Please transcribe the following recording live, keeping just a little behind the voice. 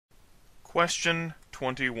Question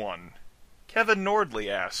 21. Kevin Nordli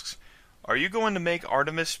asks, are you going to make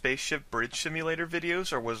Artemis Spaceship Bridge Simulator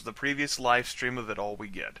videos, or was the previous live stream of it all we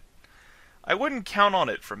get? I wouldn't count on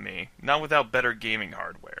it from me, not without better gaming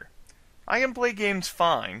hardware. I can play games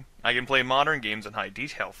fine, I can play modern games in high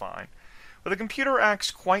detail fine, but the computer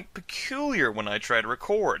acts quite peculiar when I try to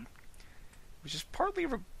record, which is partly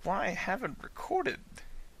why I haven't recorded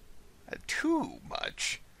too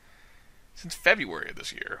much since February of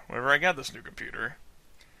this year, whenever I got this new computer.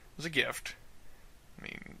 It was a gift. I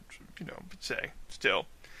mean, you know, but say, still.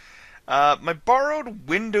 My borrowed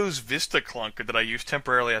Windows Vista clunker that I used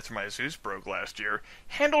temporarily after my Zeus broke last year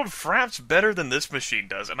handled fraps better than this machine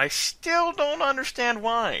does, and I still don't understand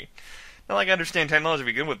why. Not like I understand technology to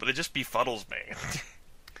begin with, but it just befuddles me.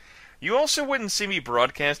 You also wouldn't see me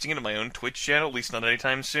broadcasting into my own Twitch channel, at least not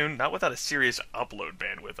anytime soon, not without a serious upload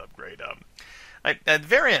bandwidth upgrade.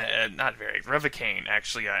 Revocane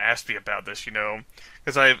actually asked me about this, you know,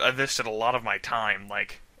 because I've invested a lot of my time,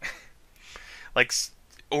 like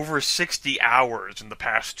over 60 hours in the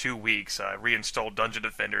past 2 weeks. I reinstalled Dungeon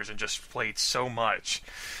Defenders and just played so much.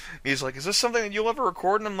 He's like, is this something that you'll ever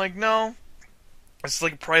record? And I'm like, no. It's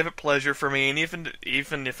like a private pleasure for me, and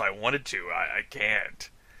even if I wanted to, I can't.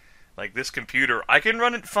 Like, this computer, I can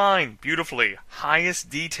run it fine, beautifully, highest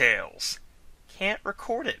details. Can't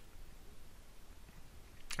record it.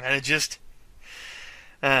 And it just,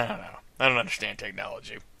 I don't know. I don't understand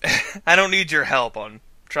technology. I don't need your help on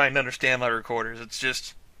trying to understand my recorders. It's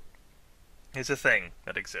a thing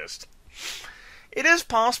that exists. It is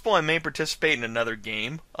possible I may participate in another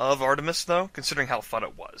game of Artemis, though, considering how fun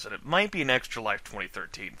it was. And it might be an Extra Life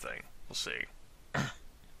 2013 thing. We'll see. I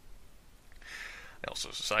also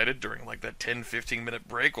decided during like that 10-15 minute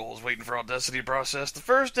break while I was waiting for Audacity to process the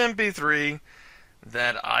first MP3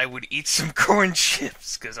 that I would eat some corn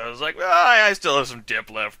chips, because I was like, well, I still have some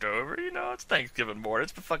dip left over, you know, it's Thanksgiving morning,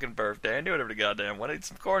 it's my fucking birthday, I do whatever the goddamn want, I eat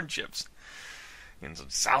some corn chips, and some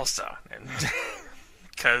salsa, and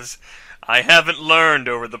because I haven't learned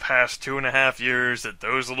over the past 2.5 years that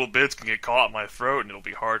those little bits can get caught in my throat, and it'll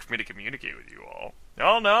be hard for me to communicate with you all.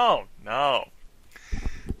 Oh, no.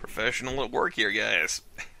 Professional at work here, guys.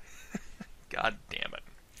 God damn it.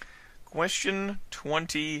 Question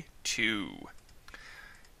 22.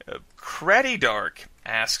 kraDiDark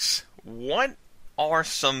asks, what are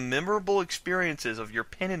some memorable experiences of your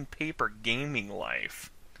pen and paper gaming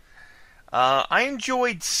life? I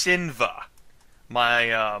enjoyed Sinva,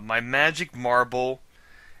 my magic marble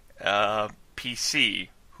PC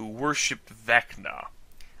who worshipped Vecna.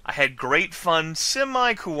 I had great fun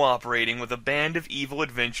semi-cooperating with a band of evil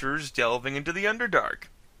adventurers delving into the Underdark.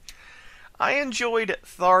 I enjoyed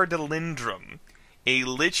kraDiDark, a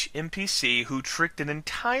lich NPC who tricked an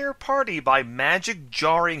entire party by magic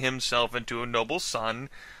jarring himself into a noble son,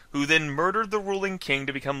 who then murdered the ruling king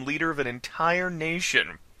to become leader of an entire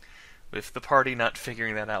nation, with the party not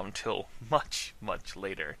figuring that out until much, much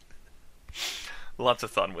later. Lots of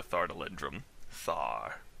fun with kraDiDark.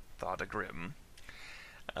 kraDiDark.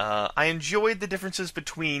 I enjoyed the differences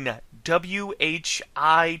between WHITE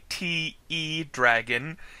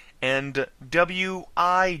dragon and WIGHT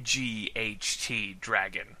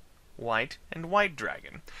dragon. White and white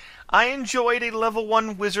dragon. I enjoyed a level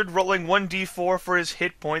 1 wizard rolling 1d4 for his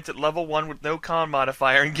hit points at level 1 with no con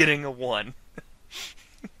modifier and getting a 1.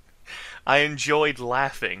 I enjoyed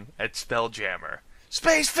laughing at Spelljammer.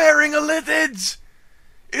 Spacefaring Elithids!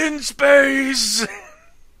 In space!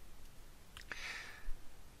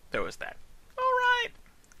 There was that. Alright.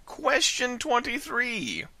 Question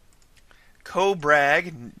 23.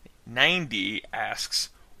 Cobrag90 asks,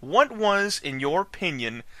 what was, in your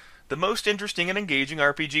opinion, the most interesting and engaging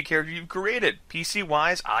RPG character you've created?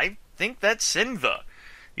 PC-wise, I think that's Sinva,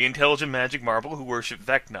 the intelligent magic marble who worshipped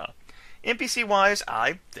Vecna. NPC-wise,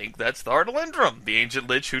 I think that's kraDiDark, the ancient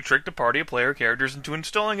lich who tricked a party of player characters into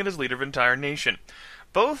installing it as leader of an entire nation.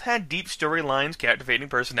 Both had deep storylines, captivating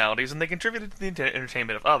personalities, and they contributed to the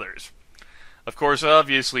entertainment of others. Of course,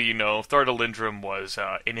 obviously, you know, kraDiDark was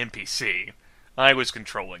an NPC. I was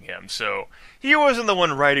controlling him, so he wasn't the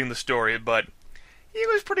one writing the story, but he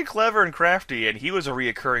was pretty clever and crafty, and he was a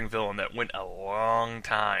reoccurring villain that went a long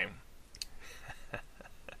time.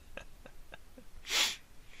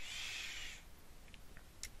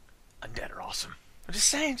 Undead are awesome. I'm just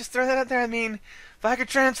saying, just throw that out there. I mean, if I could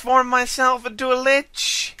transform myself into a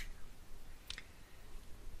lich,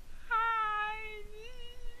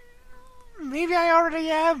 maybe I already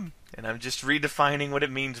am. And I'm just redefining what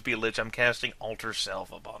it means to be a lich. I'm casting alter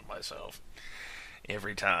self upon myself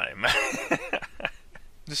every time.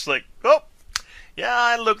 Just like, oh, yeah,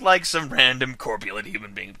 I look like some random corpulent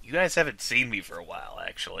human being. You guys haven't seen me for a while,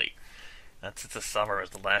 actually. Since the summer was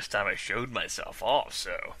the last time I showed myself off,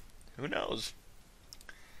 so who knows?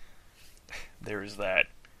 There's that.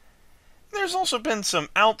 There's also been some,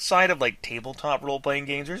 outside of like tabletop role-playing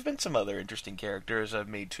games, there's been some other interesting characters I've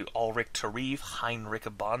made to Ulrich Tarif, Heinrich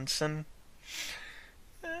Bonson.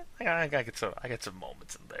 I get some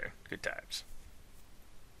moments in there. Good times.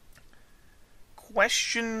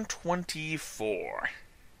 Question 24.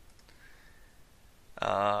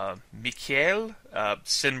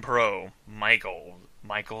 mikaelssenpro.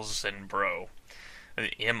 mikaelssenpro.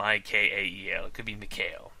 Mikael. It could be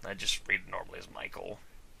Mikael. I just read it normally as Michael.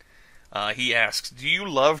 He asks, do you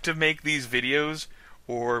love to make these videos,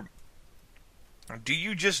 or do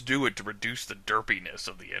you just do it to reduce the derpiness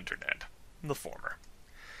of the internet? The former.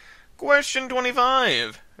 Question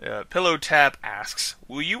 25. Pillowtap asks,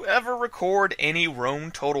 will you ever record any Rome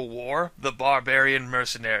Total War? The barbarian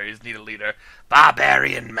mercenaries need a leader.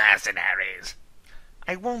 Barbarian mercenaries.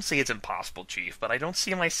 I won't say it's impossible, Chief, but I don't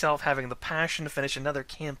see myself having the passion to finish another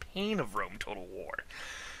campaign of Rome Total War.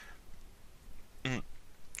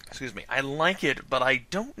 Excuse me. I like it, but I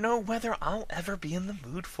don't know whether I'll ever be in the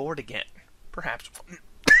mood for it again. Perhaps...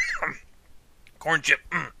 corn chip.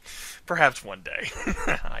 Perhaps one day.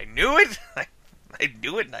 I knew it. I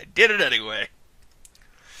knew it, and I did it anyway.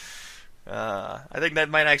 I think that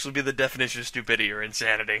might actually be the definition of stupidity or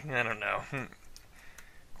insanity. I don't know.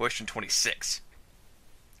 Question 26.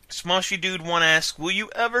 Smushy Dude 1 asks, will you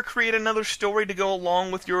ever create another story to go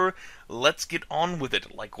along with your Let's Get On With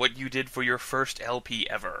It, like what you did for your first LP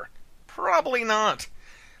ever? Probably not.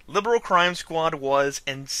 Liberal Crime Squad was,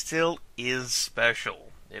 and still is,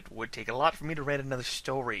 special. It would take a lot for me to write another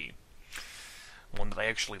story. One that I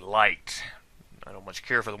actually liked. I don't much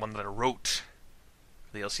care for the one that I wrote.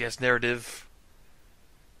 The LCS narrative.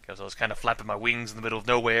 Because I was kind of flapping my wings in the middle of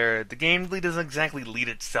nowhere. The game really doesn't exactly lead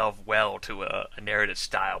itself well to a narrative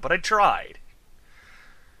style, but I tried.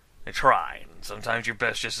 I tried. And sometimes your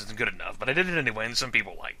best just isn't good enough, but I did it anyway, and some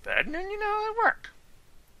people liked that, and you know, it worked.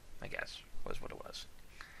 I guess. Was what it was.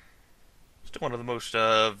 Still one of the most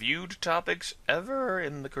viewed topics ever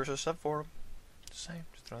in the Cursor subforum. Just saying,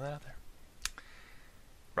 just throwing that out there.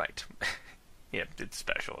 Right. Yeah, it's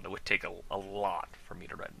special, and it would take a lot for me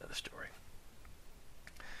to write another story.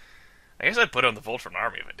 I guess I'd put on the Voltron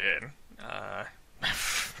Army if I did.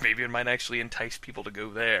 Maybe it might actually entice people to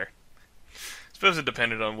go there. I suppose it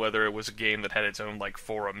depended on whether it was a game that had its own, like,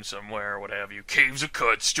 forum somewhere or what have you. Caves of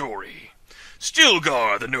Cud story.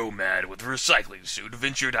 Stilgar, the nomad with a recycling suit,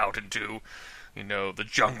 ventured out into, you know, the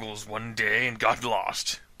jungles one day and got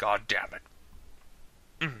lost. God damn it.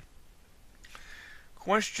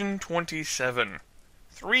 Question 27.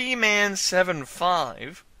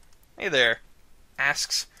 3Man75, hey there,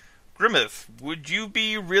 asks, Grimith, would you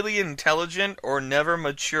be really intelligent or never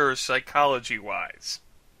mature psychology-wise?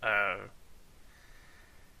 I'm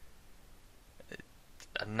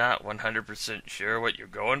not 100% sure what you're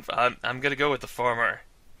going for. I'm gonna go with the former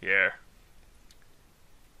here.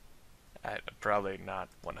 I'm probably not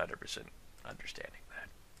 100% understanding that.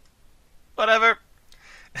 Whatever.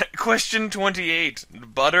 Question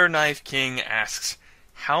 28. Butter Knife King asks,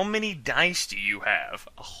 how many dice do you have?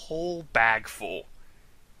 A whole bag full.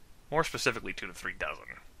 More specifically, 2 to 3 dozen.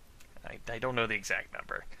 I don't know the exact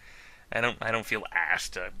number. I don't feel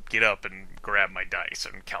asked to get up and grab my dice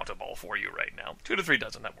and count them all for you right now. 2 to 3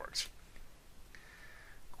 dozen, that works.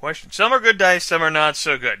 Question. Some are good dice, some are not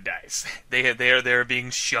so good dice. They're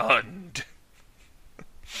being shunned.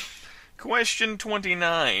 Question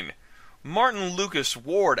 29. Martin Lucas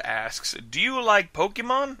Ward asks, do you like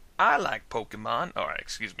Pokemon? I like Pokemon. Alright,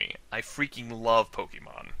 excuse me. I freaking love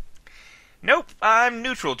Pokemon. Nope, I'm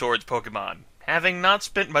neutral towards Pokemon. Having not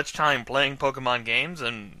spent much time playing Pokemon games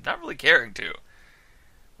and not really caring to.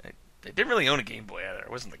 I didn't really own a Game Boy either.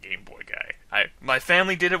 I wasn't the Game Boy guy. My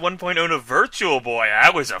family did at one point own a Virtual Boy.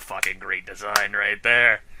 That was a fucking great design right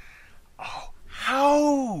there. Oh,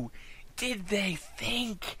 how did they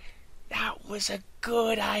think that was a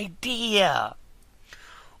good idea?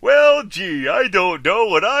 Well, gee, I don't know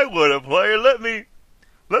what I want to play. Let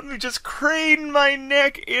me just crane my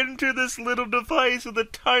neck into this little device with a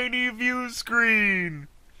tiny view screen.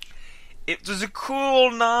 It was a cool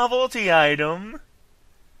novelty item.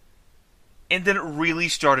 And then it really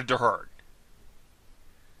started to hurt.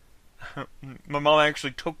 My mom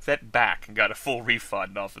actually took that back and got a full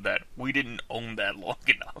refund off of that. We didn't own that long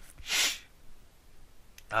enough.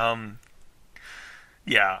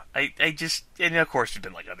 Yeah, I just, and of course there's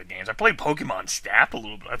been like other games. I played Pokemon Snap a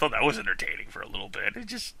little bit. I thought that was entertaining for a little bit.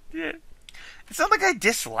 It's not like I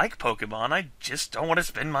dislike Pokemon. I just don't want to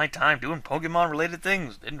spend my time doing Pokemon related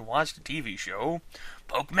things. Didn't watch the TV show.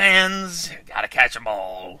 Pokemans, gotta catch 'em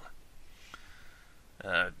all.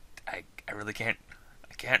 I really can't.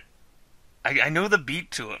 I can't. I know the beat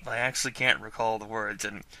to it, but I actually can't recall the words.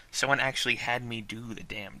 And someone actually had me do the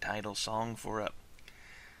damn title song for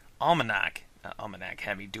Almanac. Almanac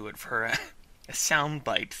had me do it for a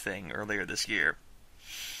soundbite thing earlier this year.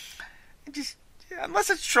 Unless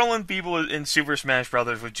it's trolling people in Super Smash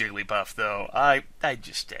Brothers with Jigglypuff, though, I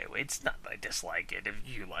just stay away. It's not that I dislike it. If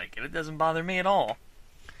you like it, it doesn't bother me at all.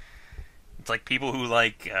 It's like people who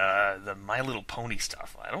like the My Little Pony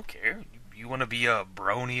stuff. I don't care. You want to be a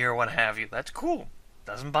brony or what have you, that's cool.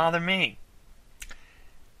 Doesn't bother me.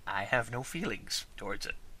 I have no feelings towards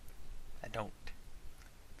it. I don't.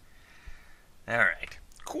 Alright.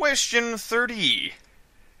 Question 30.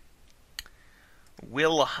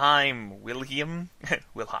 Wilhelm. Wilhim,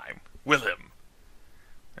 Wilhim,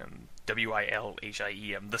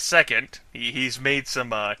 the second. He's made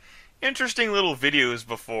some interesting little videos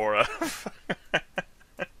before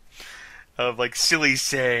of like silly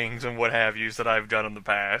sayings and what have yous that I've done in the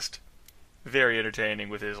past. Very entertaining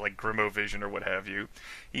with his like Grimovision or what have you.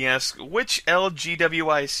 He asks, which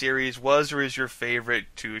LGWI series was or is your favorite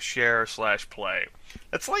to share/play?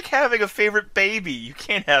 That's like having a favorite baby. You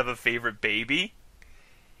can't have a favorite baby.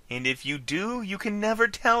 And if you do, you can never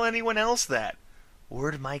tell anyone else that.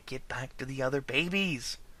 Word might get back to the other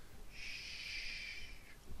babies.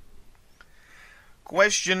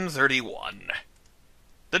 Question 31.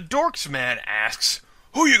 The Dorks Man asks,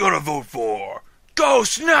 who you gonna vote for? Go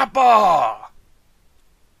Snapper!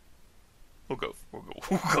 We'll go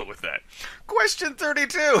with that. Question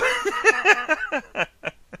 32.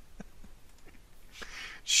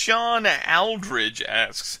 Sean Aldridge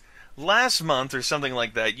asks, last month or something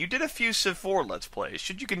like that, you did a few Civ 4 Let's Plays.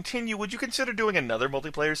 Should you continue? Would you consider doing another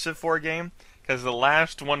multiplayer Civ 4 game? Because the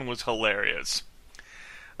last one was hilarious.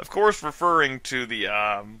 Of course, referring to the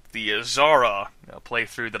Zara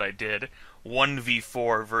playthrough that I did,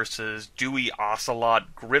 1v4 versus Dewey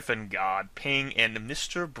Ocelot, Griffin God, Ping, and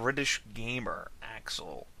Mr. British Gamer,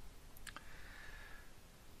 Axel.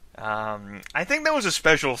 I think that was a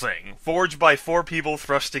special thing, forged by 4 people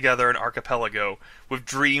thrust together in archipelago, with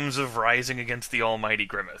dreams of rising against the almighty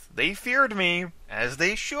Grimith. They feared me, as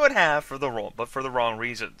they should have, but for the wrong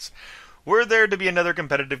reasons. Were there to be another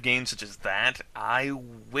competitive game such as that, I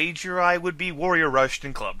wager I would be warrior rushed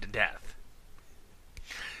and clubbed to death.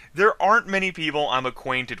 There aren't many people I'm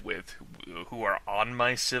acquainted with who are on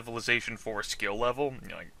my Civilization 4 skill level,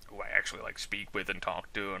 who I actually speak with and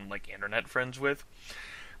talk to and internet friends with.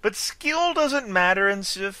 But skill doesn't matter in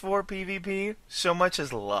Civ 4 PvP so much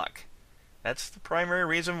as luck. That's the primary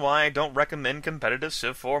reason why I don't recommend competitive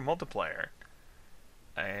Civ 4 multiplayer.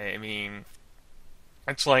 I mean,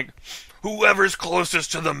 it's like, whoever's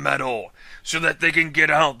closest to the medal, so that they can get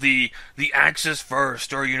out the axes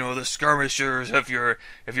first, or the skirmishers if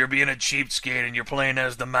you're being a cheapskate and you're playing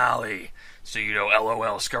as the Mali. So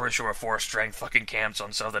LOL, skirmisher with 4 strength fucking camps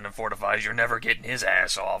on something and fortifies, you're never getting his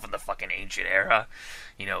ass off in the fucking ancient era.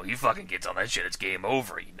 He fucking gets on that shit, it's game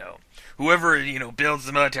over, Whoever, builds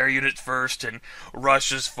the military units first and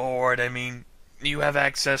rushes forward, I mean, you have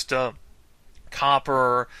access to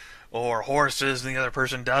copper or horses and the other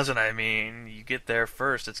person doesn't, I mean, you get there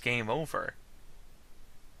first, it's game over.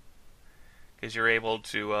 Because you're able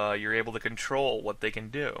to control what they can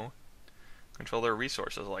do. Control their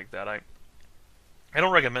resources like that. I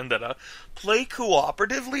don't recommend that. Play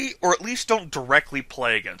cooperatively, or at least don't directly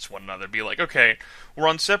play against one another. Be like, okay, we're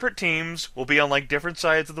on separate teams, we'll be on different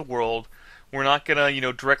sides of the world, we're not gonna,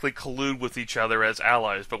 directly collude with each other as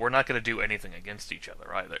allies, but we're not gonna do anything against each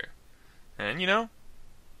other either. And, you're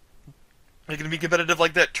gonna be competitive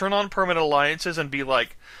like that. Turn on permanent alliances and be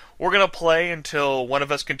like, we're gonna play until one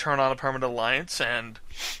of us can turn on a permanent alliance, and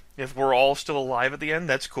if we're all still alive at the end,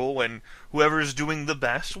 that's cool, and whoever's doing the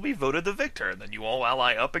best will be voted the victor, and then you all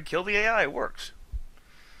ally up and kill the AI. It works.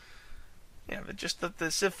 Yeah, but just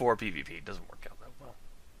the Civ 4 PvP doesn't work out that well.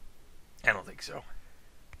 I don't think so.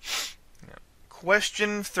 Yeah.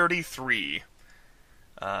 Question 33.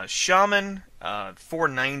 Shaman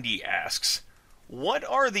 490 asks, what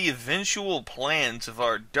are the eventual plans of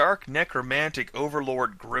our dark necromantic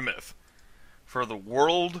overlord Grimith for the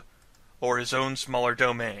world or his own smaller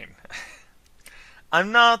domain?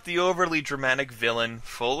 I'm not the overly dramatic villain,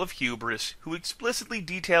 full of hubris, who explicitly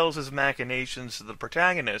details his machinations to the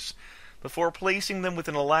protagonist before placing them with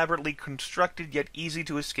an elaborately constructed yet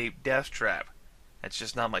easy-to-escape death trap. That's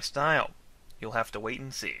just not my style. You'll have to wait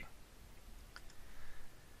and see.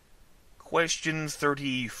 Question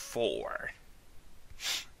 34.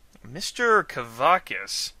 Mr.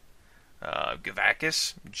 Gavakis,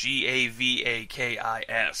 Gavakis,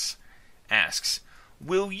 Gavakis, asks,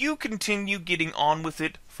 will you continue getting on with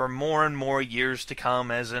it for more and more years to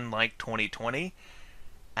come, as in, like, 2020?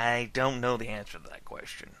 I don't know the answer to that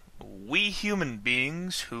question. We human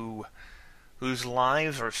beings whose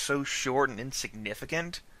lives are so short and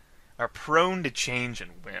insignificant are prone to change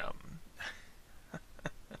and whim.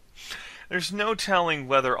 There's no telling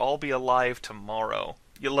whether I'll be alive tomorrow,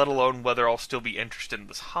 yet let alone whether I'll still be interested in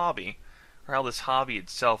this hobby, or how this hobby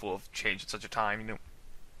itself will have changed at such a time,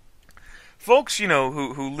 Folks,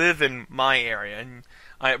 who live in my area, and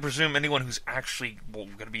I presume anyone who's actually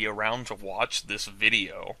going to be around to watch this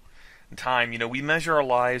video in time, we measure our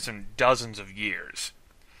lives in dozens of years.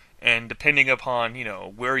 And depending upon,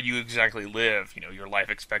 where you exactly live, your life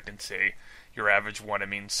expectancy, your average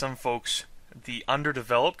one, some folks, the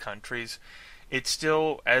underdeveloped countries, it's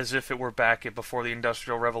still as if it were back before the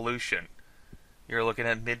Industrial Revolution. You're looking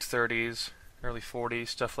at mid-30s, early 40s,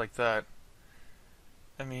 stuff like that.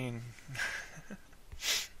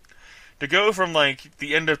 To go from, like,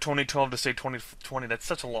 the end of 2012 to, say, 2020, that's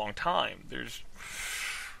such a long time.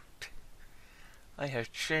 I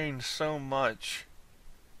have changed so much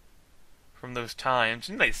from those times.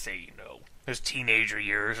 And they say, those teenager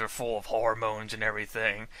years are full of hormones and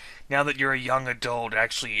everything. Now that you're a young adult,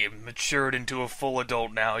 actually matured into a full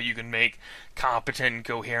adult now, you can make competent and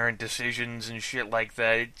coherent decisions and shit like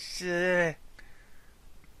that. It's,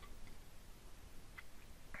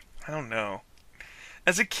 I don't know.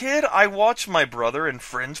 As a kid, I watched my brother and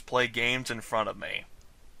friends play games in front of me.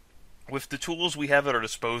 With the tools we have at our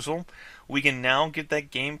disposal, we can now get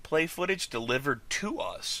that gameplay footage delivered to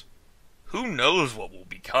us. Who knows what will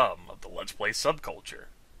become of the Let's Play subculture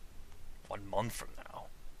 1 month from now,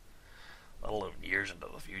 let alone years into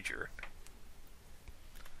the future.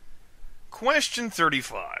 Question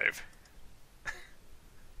 35.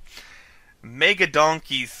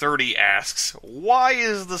 Megadonkey30 asks, why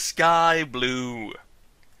is the sky blue?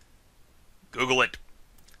 Google it.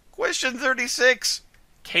 Question 36.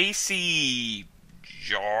 Casey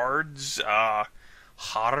Jards,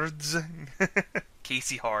 Hards?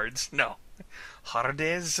 Casey Hards? No.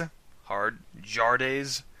 Jardes?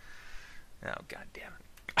 Jardes? Oh, god damn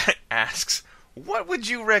it. Asks, what would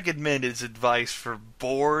you recommend as advice for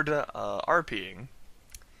board RPing?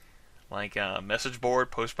 Like message board,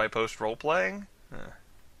 post-by-post role-playing?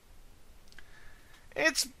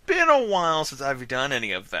 It's been a while since I've done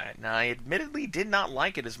any of that, and I admittedly did not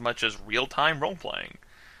like it as much as real-time role-playing.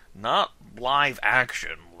 Not live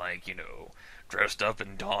action, like, dressed up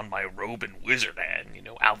and donned my robe and wizard hat,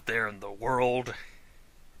 out there in the world.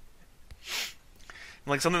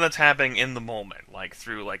 Like something that's happening in the moment, like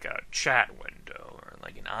through like a chat window, or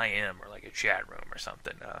like an IM, or like a chat room or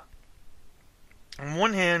something. On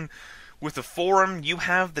one hand, with the forum, you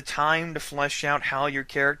have the time to flesh out how your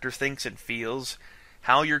character thinks and feels,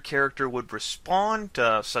 how your character would respond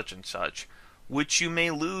to such and such, which you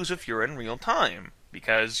may lose if you're in real time,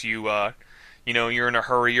 because you're in a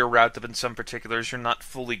hurry, you're wrapped up in some particulars, you're not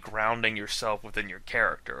fully grounding yourself within your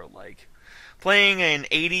character, like playing an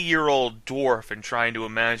 80-year-old dwarf and trying to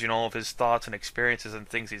imagine all of his thoughts and experiences and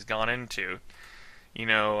things he's gone into.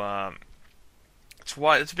 It's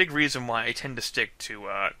a big reason why I tend to stick to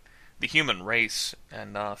the human race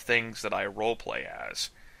and things that I roleplay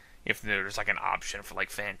as, if there's like an option for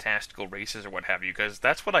like fantastical races or what have you, because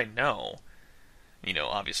that's what I know.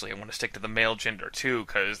 Obviously I want to stick to the male gender too,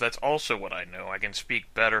 because that's also what I know. I can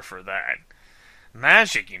speak better for that.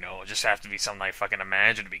 Magic, will just have to be something I fucking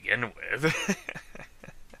imagine to begin with.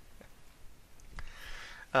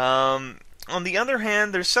 On the other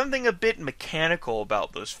hand, there's something a bit mechanical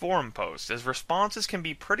about those forum posts, as responses can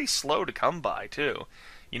be pretty slow to come by, too.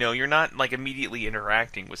 You're not, like, immediately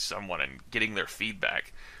interacting with someone and getting their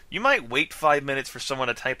feedback. You might wait 5 minutes for someone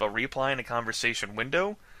to type a reply in a conversation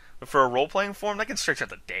window, but for a role-playing forum, that can stretch out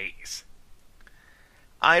to days.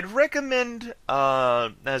 I'd recommend,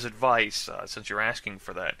 as advice, since you're asking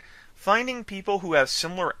for that, finding people who have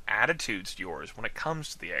similar attitudes to yours when it comes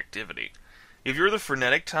to the activity. If you're the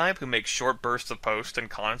frenetic type who makes short bursts of posts and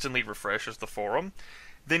constantly refreshes the forum,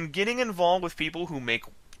 then getting involved with people who make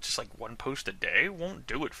just like one post a day won't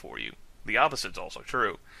do it for you. The opposite's also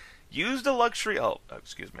true. Use the luxury...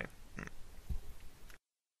 excuse me.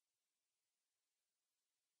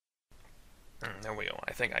 There we go.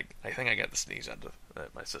 I think I got the sneeze out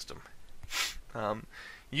of my system.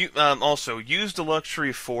 You also use the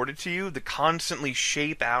luxury afforded to you to constantly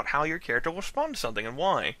shape out how your character will respond to something and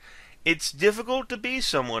why. It's difficult to be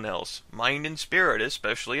someone else, mind and spirit,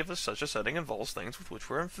 especially if such a setting involves things with which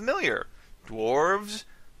we're unfamiliar. Dwarves,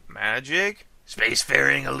 magic,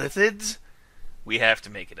 spacefaring elithids. We have to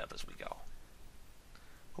make it up as we go.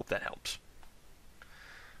 Hope that helps.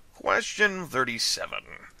 Question 37.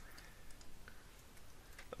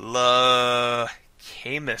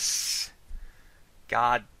 Camus.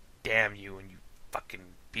 God damn you and you fucking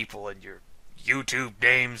people and your YouTube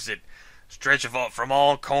names that stretch from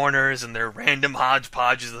all corners and their random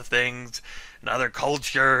hodgepodges of things and other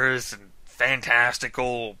cultures and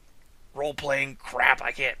fantastical role-playing crap.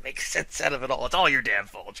 I can't make sense out of it all. It's all your damn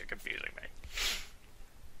fault. You're confusing me.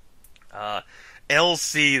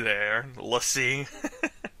 LC there, Lassie.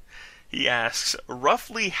 He asks,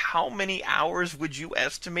 roughly how many hours would you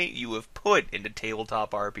estimate you have put into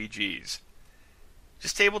tabletop RPGs?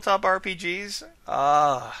 Just tabletop RPGs?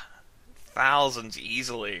 Thousands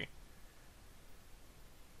easily.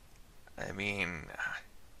 I mean,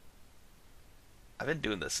 I've been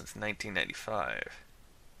doing this since 1995.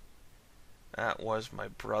 That was my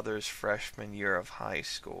brother's freshman year of high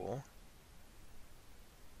school.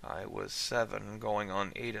 I was 7, going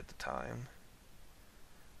on 8 at the time.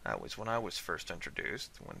 That was when I was first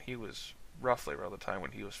introduced, when he was roughly around the time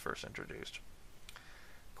when he was first introduced.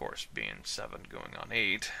 Of course, being 7 going on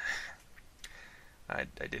 8, I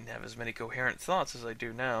didn't have as many coherent thoughts as I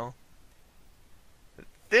do now.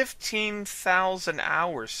 15,000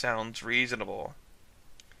 hours sounds reasonable.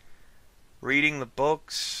 Reading the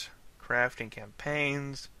books, crafting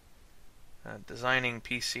campaigns, designing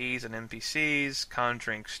PCs and NPCs,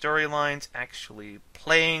 conjuring storylines, actually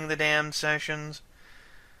playing the damn sessions.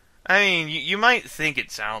 I mean, you might think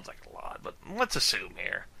it sounds like a lot, but let's assume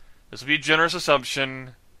here. This will be a generous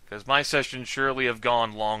assumption, because my sessions surely have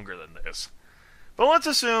gone longer than this. But let's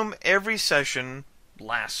assume every session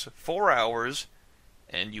lasts 4 hours,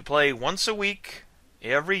 and you play once a week,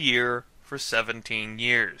 every year, for 17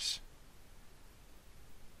 years.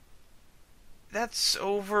 That's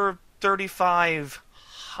over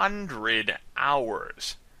 3,500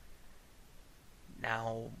 hours.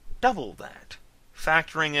 Now, double that,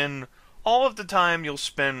 factoring in all of the time you'll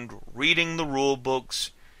spend reading the rule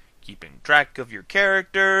books, keeping track of your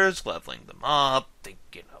characters, leveling them up,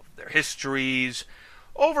 thinking of their histories,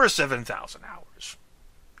 over 7,000 hours.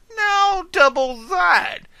 Now double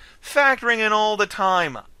that, factoring in all the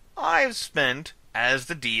time I've spent as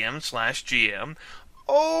the DM/GM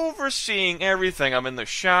overseeing everything. I'm in the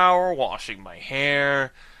shower, washing my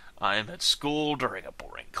hair, I'm at school during a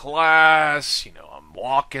boring class, I'm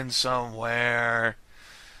walking somewhere,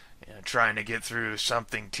 trying to get through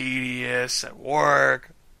something tedious at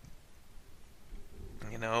work,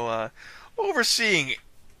 overseeing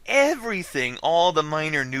everything, all the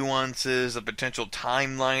minor nuances, the potential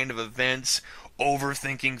timeline of events,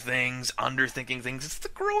 overthinking things, underthinking things. It's the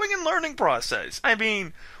growing and learning process. I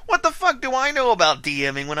mean, what the fuck do I know about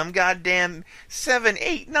DMing when I'm goddamn 7,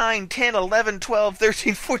 8, 9, 10, 11, 12,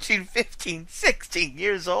 13, 14, 15, 16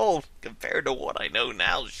 years old compared to what I know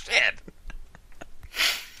now? Shit.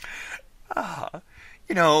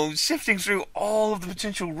 Sifting through all of the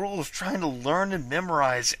potential rules, trying to learn and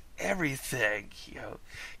memorize everything,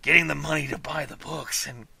 getting the money to buy the books,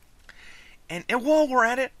 and while we're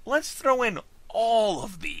at it, let's throw in all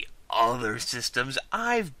of the other systems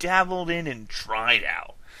I've dabbled in and tried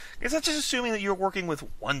out. Because that's just assuming that you're working with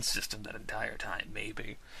one system that entire time,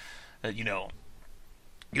 maybe.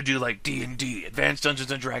 You do like D&D, Advanced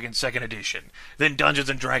Dungeons & Dragons 2nd Edition, then Dungeons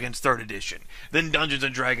 & Dragons 3rd Edition, then Dungeons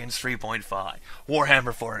 & Dragons 3.5,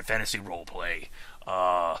 Warhammer 4 Fantasy Roleplay,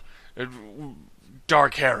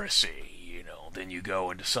 Dark Heresy, then you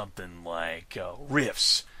go into something like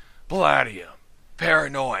Rifts, Palladium,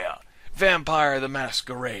 Paranoia, Vampire the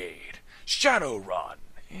Masquerade, Shadowrun.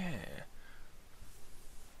 Yeah.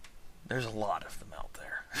 There's a lot of them out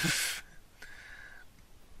there.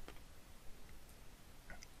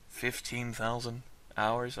 15,000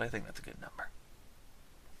 hours? I think that's a good number.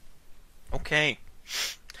 Okay.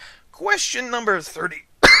 Question number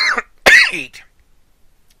 38.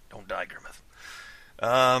 Don't die, Grimith.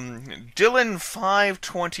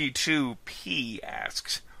 Dylan522P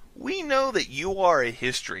asks, we know that you are a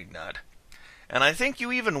history nut, and I think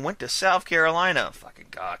you even went to South Carolina, fucking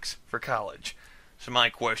cocks, for college. So my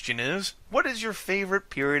question is, what is your favorite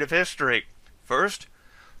period of history? First,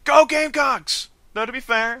 go Gamecocks! No, to be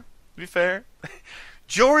fair,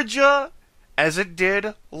 Georgia, as it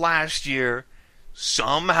did last year,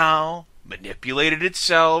 somehow manipulated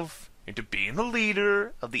itself into being the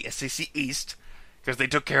leader of the SEC East because they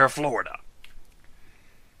took care of Florida.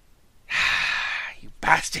 You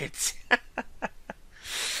bastards.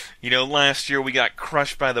 Last year we got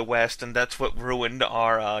crushed by the West, and that's what ruined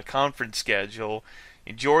our conference schedule.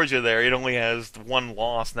 In Georgia there, it only has one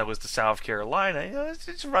loss, and that was to South Carolina.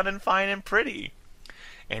 It's running fine and pretty.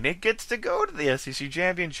 And it gets to go to the SEC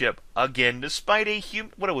Championship again, despite a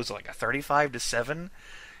 35-7,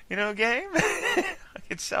 game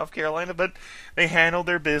against South Carolina, but they handled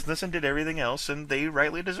their business and did everything else, and they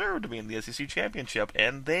rightly deserve to be in the SEC championship,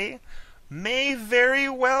 and they may very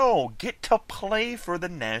well get to play for the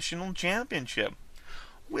national championship,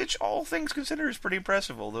 which all things considered is pretty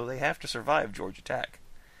impressive, although they have to survive Georgia Tech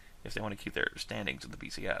if they want to keep their standings in the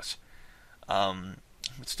BCS.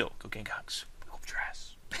 But still, go Gamecocks. We whooped your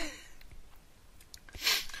ass.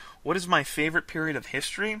 What is my favorite period of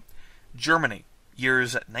history? Germany,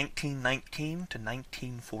 years 1919 to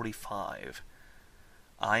 1945.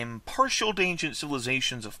 I'm partial to ancient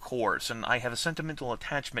civilizations, of course, and I have a sentimental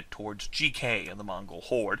attachment towards GK and the Mongol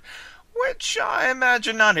horde, which I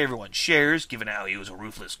imagine not everyone shares, given how he was a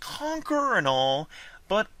ruthless conqueror and all,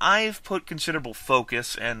 but I've put considerable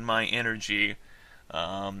focus and my energy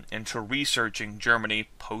into researching Germany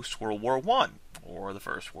post-World War I, or the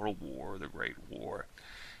First World War, the Great War.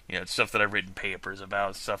 It's stuff that I've written papers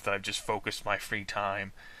about, stuff that I've just focused my free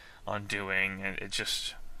time on doing, and it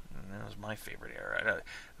was my favorite era.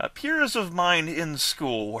 Peers of mine in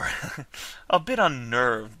school were a bit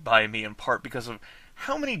unnerved by me, in part because of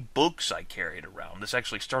how many books I carried around. This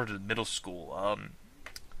actually started in middle school.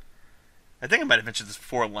 I think I might have mentioned this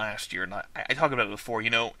before last year, and I talked about it before.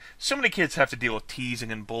 So many kids have to deal with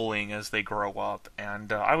teasing and bullying as they grow up,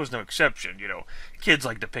 and I was no exception. Kids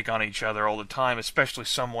like to pick on each other all the time, especially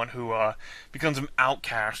someone who becomes an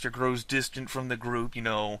outcast or grows distant from the group.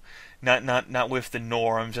 Not with the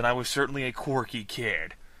norms, and I was certainly a quirky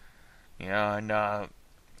kid. And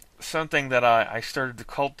something that I started to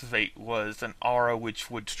cultivate was an aura which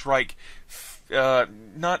would strike,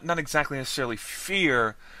 not exactly necessarily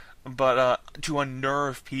fear, but to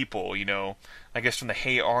unnerve people, I guess from the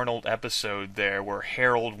Hey Arnold episode there, where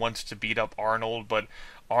Harold wants to beat up Arnold, but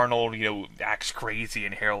Arnold, acts crazy,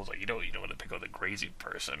 and Harold's like, you don't want to pick on the crazy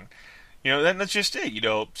person. That's just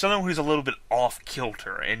it, someone who's a little bit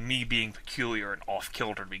off-kilter, and me being peculiar and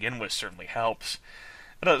off-kilter to begin with certainly helps.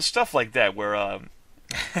 But stuff like that, where,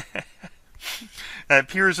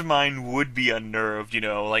 peers of mine would be unnerved,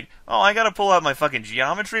 like, oh, I gotta pull out my fucking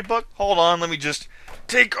geometry book? Hold on, let me just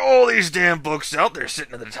take all these damn books out. They're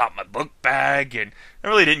sitting at the top of my book bag, and I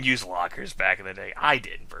really didn't use lockers back in the day. I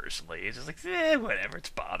didn't, personally. It's just like, whatever, it's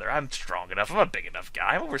bother. I'm strong enough. I'm a big enough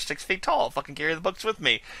guy. I'm over 6 feet tall. I'll fucking carry the books with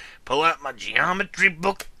me. Pull out my geometry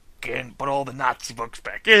book and put all the Nazi books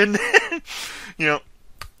back in.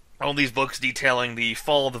 All these books detailing the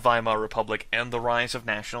fall of the Weimar Republic and the rise of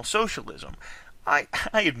National Socialism. I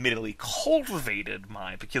admittedly cultivated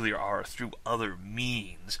my peculiar aura through other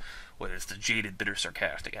means, whether it's the jaded, bitter,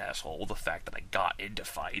 sarcastic asshole, the fact that I got into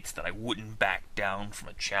fights, that I wouldn't back down from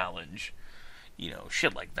a challenge,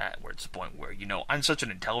 shit like that, where it's the point where, I'm such an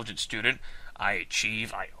intelligent student, I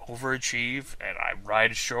achieve, I overachieve, and I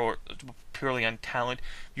ride short purely on talent.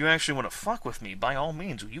 You actually want to fuck with me, by all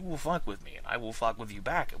means, you will fuck with me, and I will fuck with you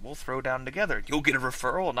back, and we'll throw down together. You'll get a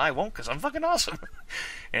referral, and I won't, because I'm fucking awesome.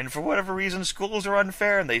 And for whatever reason, schools are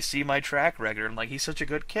unfair, and they see my track record, and he's such a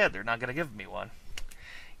good kid, they're not going to give me one.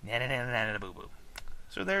 Na-na-na-na-na-boo-boo.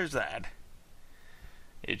 So there's that.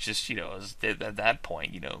 It's just, at that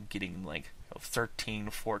point, getting, 13,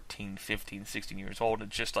 14, 15, 16 years old,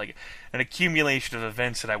 it's just, an accumulation of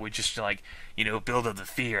events that I would just, build up the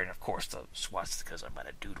fear, and of course the swastikas I might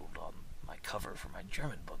have doodled on my cover for my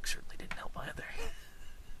German book certainly didn't help either.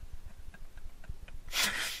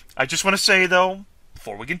 I just want to say, though,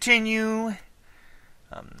 before we continue,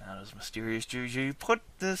 how does Mysterious Juju put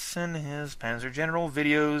this in his Panzer General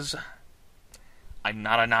videos? I'm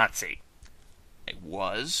not a Nazi. I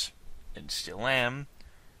was, and still am,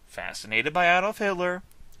 fascinated by Adolf Hitler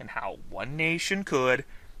and how one nation could,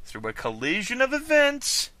 through a collision of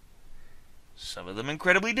events, some of them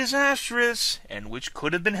incredibly disastrous, and which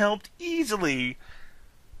could have been helped easily,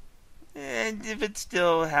 and if it's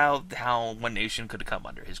still how one nation could have come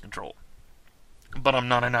under his control. But I'm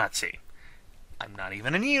not a Nazi. I'm not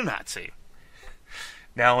even a neo-Nazi.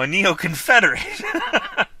 Now, a neo-Confederate.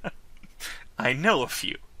 I know a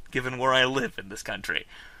few, given where I live in this country.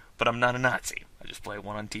 But I'm not a Nazi. I just play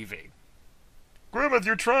one on TV. Grimith,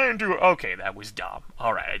 you're trying to... Okay, that was dumb.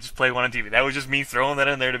 Alright, I just play one on TV. That was just me throwing that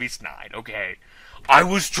in there to be snide. Okay. I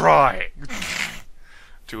was trying!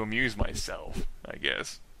 To amuse myself, I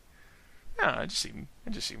guess. Yeah, it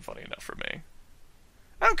just seemed funny enough for me.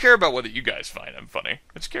 I don't care about whether you guys find I'm funny.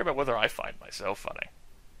 I just care about whether I find myself funny.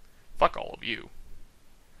 Fuck all of you.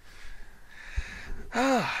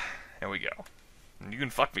 There we go. And you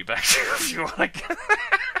can fuck me back too if you want to.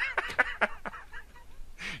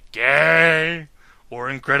 Gay or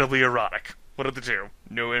incredibly erotic. One of the two.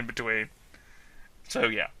 No in between. So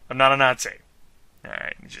yeah, I'm not a Nazi.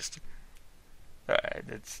 Alright, just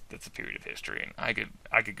That's a period of history, and I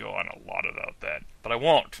could go on a lot about that, but I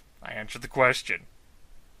won't. I answered the question.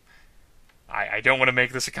 I don't want to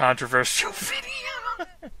make this a controversial video.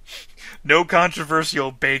 No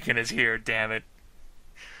controversial bacon is here, damn it.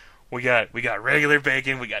 We got regular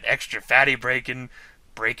bacon, we got extra fatty bacon,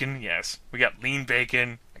 yes. We got lean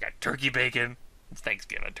bacon, I got turkey bacon. It's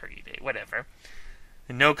Thanksgiving, turkey day, whatever.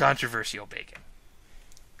 And no controversial bacon.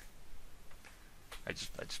 I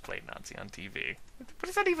just played Nazi on TV. What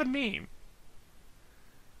does that even mean?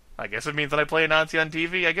 I guess it means that I play a Nazi on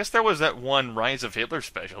TV. I guess there was that one Rise of Hitler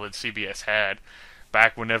special that CBS had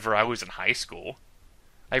back whenever I was in high school.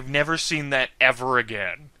 I've never seen that ever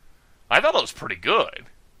again. I thought it was pretty good.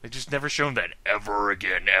 They just never shown that ever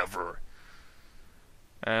again, ever.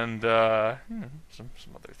 And,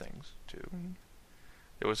 some other things, too.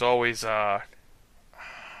 It was always, oh,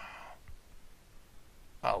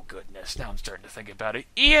 goodness, now I'm starting to think about it.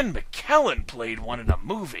 Ian McKellen played one in a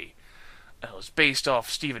movie. It was based off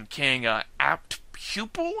Stephen King, Apt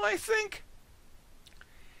Pupil, I think?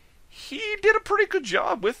 He did a pretty good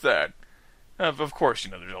job with that. Of course,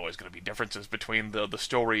 there's always going to be differences between the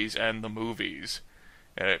stories and the movies.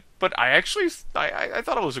 But I actually, I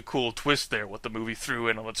thought it was a cool twist there, what the movie threw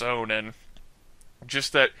in on its own, and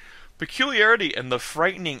just that peculiarity and the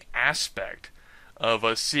frightening aspect of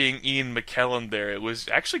seeing Ian McKellen there. It was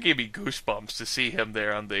actually gave me goosebumps to see him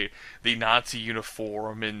there on the Nazi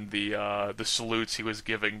uniform and the salutes he was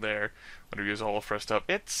giving there when he was all dressed up.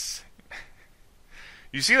 It's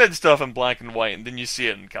you see that stuff in black and white, and then you see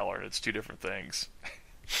it in color, and it's two different things.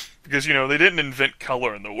 Because they didn't invent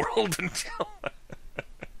color in the world until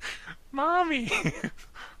Mommy,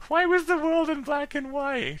 why was the world in black and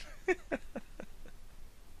white?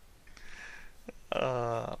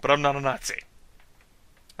 But I'm not a Nazi.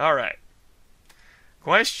 Alright.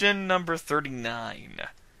 Question number 39.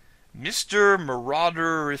 Mr.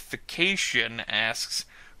 Marauderification asks,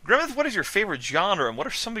 Grimith, what is your favorite genre, and what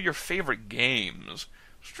are some of your favorite games?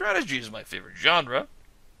 Strategy is my favorite genre.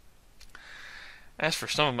 As for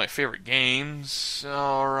some of my favorite games,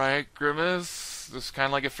 alright, Grimith, this is kind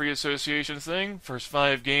of like a free association thing. First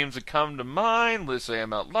 5 games that come to mind, let's say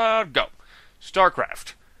them out loud, go.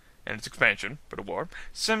 StarCraft, and its expansion, Bit of War.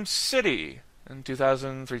 SimCity, in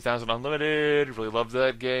 2000, 3000 Unlimited, really loved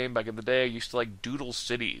that game. Back in the day, I used to like doodle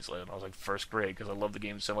cities when I was like first grade because I loved the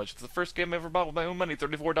game so much. It's the first game I ever bought with my own money,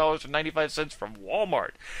 $34.95 from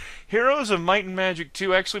Walmart. Heroes of Might and Magic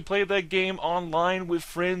 2, actually played that game online with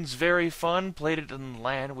friends, very fun. Played it in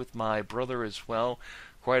LAN with my brother as well,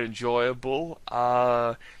 quite enjoyable.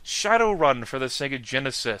 Shadowrun for the Sega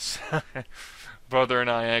Genesis. Brother and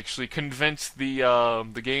I actually convinced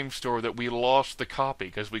the game store that we lost the copy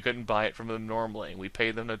because we couldn't buy it from them normally. We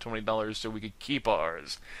paid them the $20 so we could keep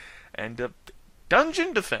ours. And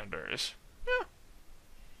Dungeon Defenders. Yeah.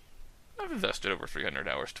 I've invested over 300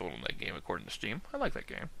 hours total in that game according to Steam. I like that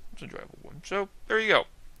game. It's an enjoyable one. So, there you go.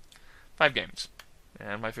 5 games.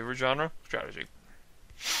 And my favorite genre? Strategy.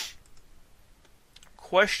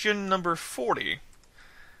 Question number 40.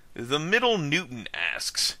 The Middle Newton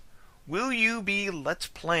asks, will you be Let's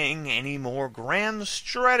Playing any more grand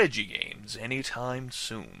strategy games anytime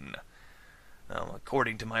soon? Well,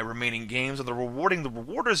 according to my remaining games on the Rewarding the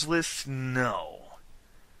Rewarders list, no.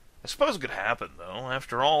 I suppose it could happen, though.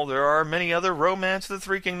 After all, there are many other Romance of the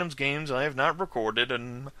Three Kingdoms games I have not recorded,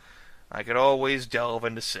 and I could always delve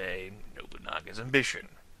into, say, Nobunaga's Ambition.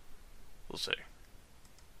 We'll see.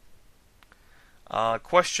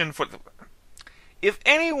 Question for the... If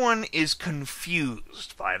anyone is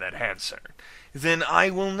confused by that answer, then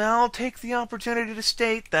I will now take the opportunity to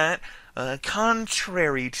state that,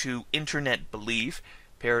 contrary to internet belief,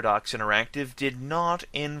 Paradox Interactive did not,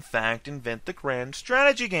 in fact, invent the grand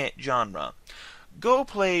strategy genre. Go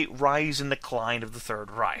play Rise and Decline of the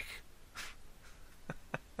Third Reich.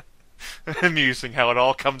 Amusing how it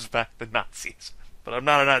all comes back to Nazis. But I'm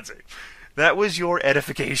not a Nazi. That was your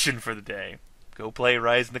edification for the day. Go play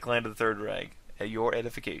Rise and Decline of the Third Reich. At your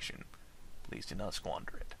edification. Please do not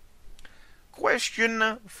squander it.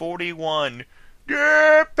 Question 41.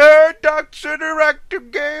 Yeah, Paradox Interactive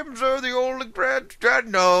games are the only grand strat.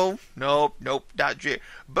 Nope, not yet.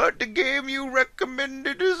 But the game you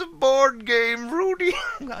recommended is a board game, Rudy.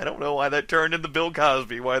 I don't know why that turned into Bill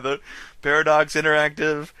Cosby. Why the Paradox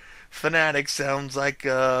Interactive fanatic sounds like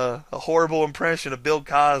a horrible impression of Bill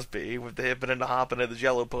Cosby with the hip and the hopping of the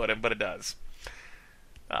Jello pudding, but it does.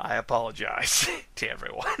 I apologize to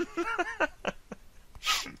everyone.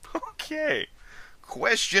 Okay.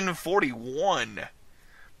 Question 41.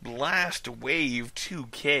 Blast Wave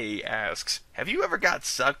 2K asks, have you ever got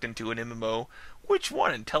sucked into an MMO Which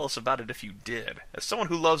one? And tell us about it if you did. As someone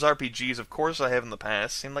who loves RPGs, of course I have in the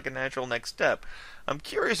past, seemed like a natural next step. I'm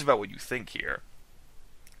curious about what you think here.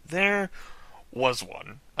 There was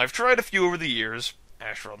one. I've tried a few over the years.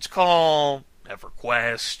 Asheron's Call,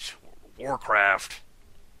 EverQuest, Warcraft.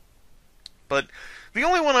 But the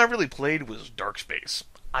only one I really played was Dark Space.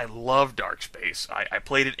 I love Dark Space. I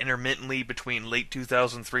played it intermittently between late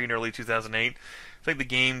 2003 and early 2008. I think the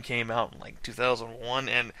game came out in like 2001,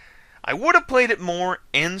 and I would have played it more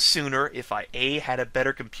and sooner if I A, had a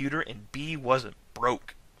better computer, and B, wasn't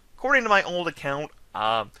broke. According to my old account,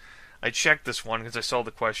 I checked this one because I saw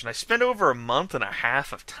the question. I spent over a month and a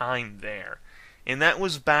half of time there, and that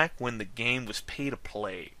was back when the game was pay to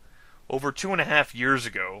play. Over 2.5 years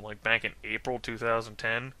ago, like back in April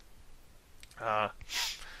 2010, I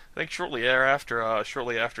think shortly after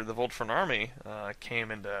the Voltron Army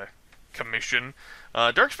came into commission,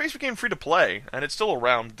 Dark Space became free to play, and it's still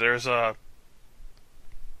around. There's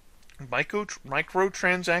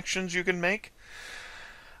microtransactions you can make,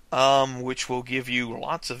 which will give you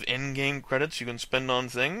lots of in-game credits you can spend on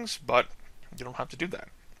things, but you don't have to do that.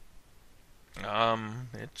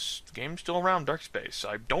 The game's still around, Dark Space.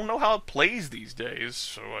 I don't know how it plays these days,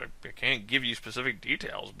 so I can't give you specific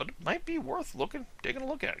details, but it might be worth taking a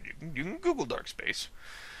look at it. You can Google Dark Space.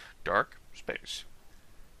 Dark Space.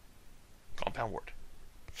 Compound word.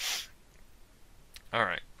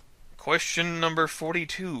 Alright. Question number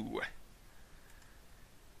 42.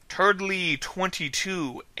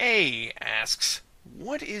 Turdley22A asks,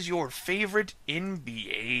 what is your favorite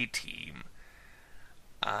NBA team?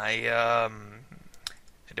 I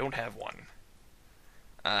don't have one.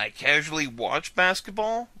 I casually watch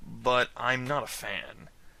basketball, but I'm not a fan.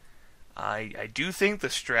 I do think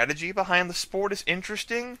the strategy behind the sport is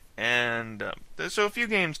interesting, and so a few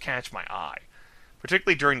games catch my eye,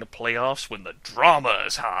 particularly during the playoffs when the drama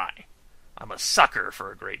is high. I'm a sucker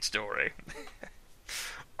for a great story.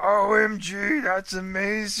 OMG, that's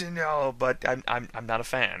amazing! Oh, but I'm not a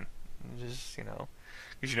fan. Just,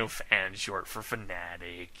 because fan short for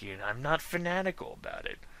fanatic, I'm not fanatical about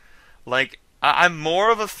it. Like, I'm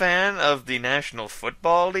more of a fan of the National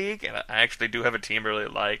Football League, and I actually do have a team I really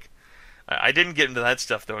like. I didn't get into that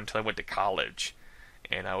stuff, though, until I went to college.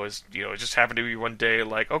 And I was, it just happened to be one day,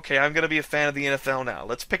 like, okay, I'm going to be a fan of the NFL now.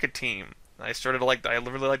 Let's pick a team. And I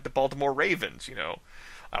really like the Baltimore Ravens,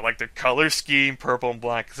 I like their color scheme, purple and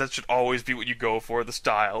black, because that should always be what you go for, the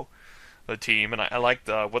style of the team. And I liked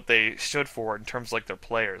what they stood for in terms of, like, their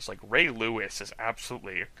players. Like, Ray Lewis is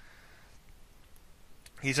absolutely...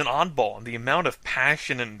 He's an oddball, and the amount of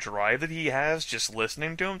passion and drive that he has just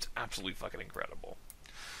listening to him is absolutely fucking incredible.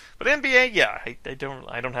 But NBA, yeah, I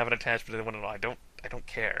don't have an attachment to anyone at all. I don't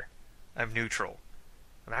care. I'm neutral.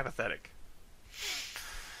 I'm apathetic.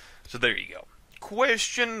 So there you go.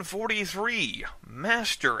 Question 43.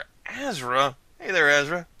 Master Azra. Hey there,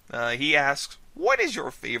 Azra. He asks, what is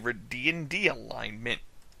your favorite D&D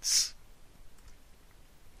alignments?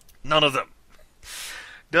 None of them.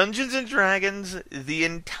 Dungeons & Dragons, the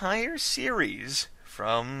entire series,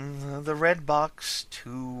 from the Red Box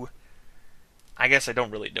to... I guess I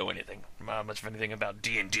don't really know much of anything about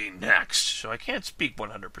D&D Next, so I can't speak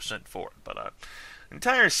 100% for it, but the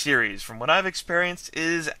entire series, from what I've experienced,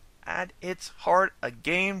 is at its heart a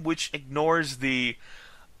game which ignores the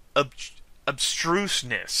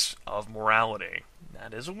abstruseness of morality.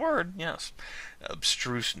 That is a word, yes.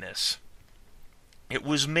 Abstruseness. It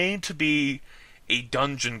was made to be a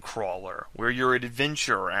dungeon crawler, where you're an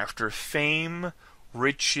adventurer after fame,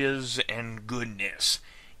 riches, and goodness.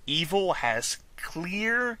 Evil has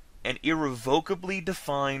clear and irrevocably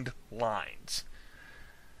defined lines.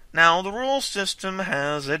 Now, the rule system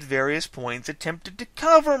has, at various points, attempted to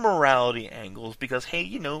cover morality angles, because,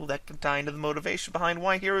 hey, that can tie into the motivation behind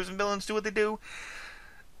why heroes and villains do what they do.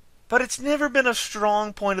 But it's never been a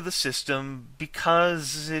strong point of the system,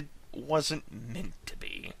 because it wasn't meant to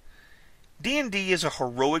be. D&D is a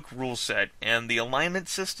heroic rule set, and the alignment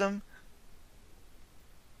system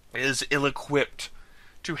is ill-equipped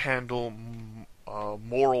to handle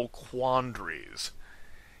moral quandaries.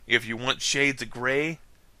 If you want shades of gray,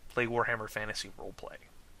 play Warhammer Fantasy Roleplay.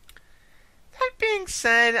 That being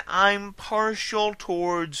said, I'm partial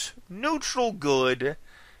towards neutral good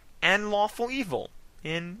and lawful evil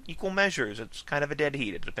in equal measures. It's kind of a dead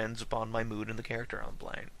heat. It depends upon my mood and the character I'm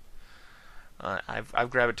playing.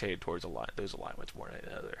 I've gravitated towards those alignments more than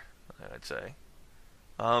any other, I'd say.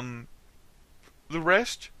 The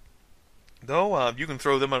rest, though, you can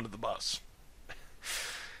throw them under the bus.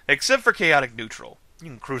 Except for chaotic neutral. You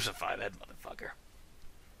can crucify that motherfucker.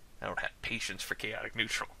 I don't have patience for chaotic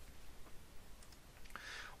neutral.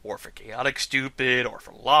 or for chaotic stupid, or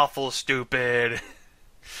for lawful stupid.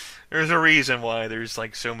 There's a reason why there's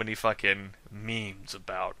like so many fucking memes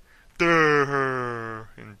about durr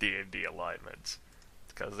in D&D alignments.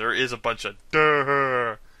 Because there is a bunch of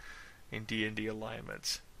durr in D&D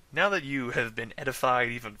alignments. Now that you have been edified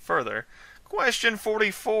even further, question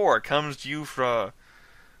 44 comes to you from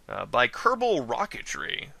by Kerbal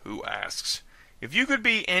Rocketry, who asks, if you could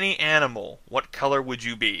be any animal, what color would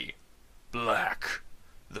you be? Black,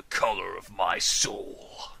 the color of my soul.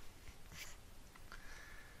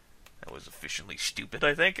 That was efficiently stupid,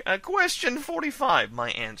 I think. Question 45, my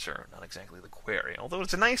answer. Not exactly the query, although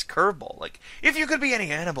it's a nice curveball. Like, if you could be any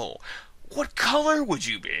animal, what color would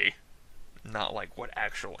you be? Not like what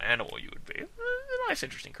actual animal you would be. A nice,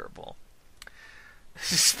 interesting curveball.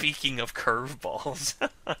 Speaking of curveballs.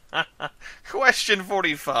 Question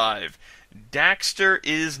 45. Daxter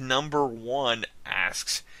is number 1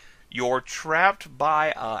 asks, you're trapped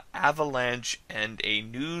by an avalanche and a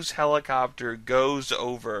news helicopter goes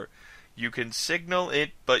over. You can signal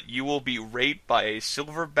it, but you will be raped by a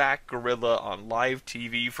silverback gorilla on live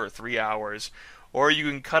TV for 3 hours. Or you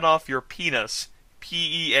can cut off your penis,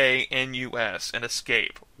 Peanus, and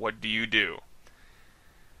escape. What do you do?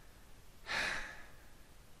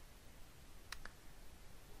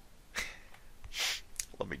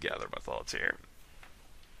 Let me gather my thoughts here.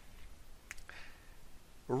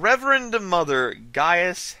 Reverend Mother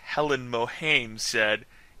Gaius Helen Mohane said,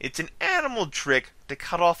 it's an animal trick to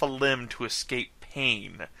cut off a limb to escape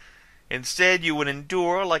pain. Instead, you would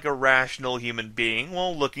endure like a rational human being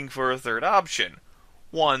while looking for a third option.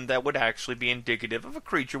 One that would actually be indicative of a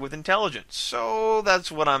creature with intelligence. So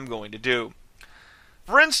that's what I'm going to do.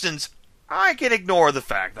 For instance, I can ignore the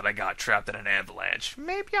fact that I got trapped in an avalanche.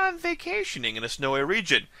 Maybe I'm vacationing in a snowy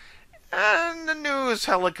region. And the news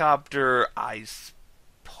helicopter, I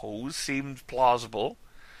suppose, seemed plausible.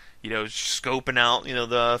 Scoping out,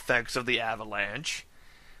 the effects of the avalanche.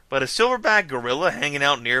 But a silverback gorilla hanging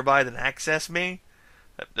out nearby that accessed me?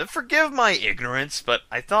 Forgive my ignorance, but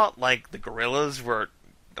I thought, the gorillas were,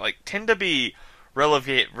 tend to be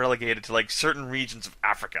relegated to, certain regions of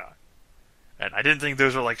Africa. And I didn't think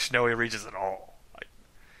those were, snowy regions at all.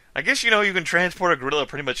 I guess, you can transport a gorilla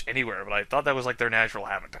pretty much anywhere, but I thought that was, their natural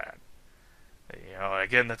habitat.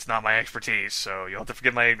 Again, that's not my expertise, so you'll have to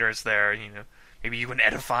forgive my ignorance there, Maybe you can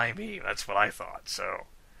edify me. That's what I thought. So,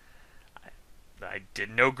 I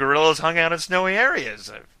didn't know gorillas hung out in snowy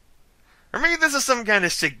areas. Or maybe this is some kind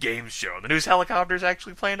of sick game show. The news helicopter's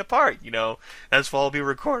actually playing a part. That's why it'll be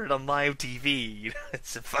recorded on live TV.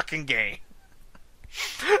 It's a fucking game.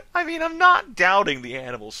 I mean, I'm not doubting the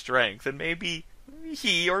animal's strength, and maybe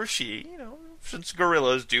he or she, since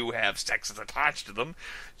gorillas do have sexes attached to them,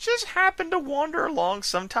 just happened to wander along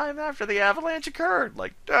sometime after the avalanche occurred.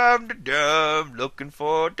 Dum-da-dum, looking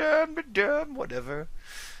for dum-da-dum, whatever.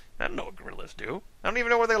 I don't know what gorillas do. I don't even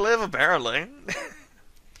know where they live, apparently.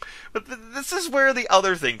 But this is where the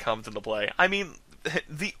other thing comes into play. I mean,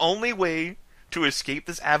 the only way to escape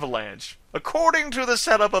this avalanche, according to the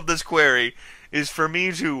setup of this query, is for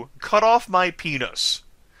me to cut off my penis,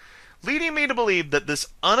 leading me to believe that this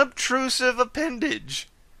unobtrusive appendage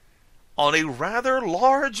on a rather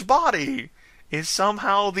large body is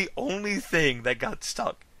somehow the only thing that got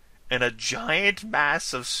stuck in a giant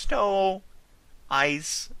mass of snow,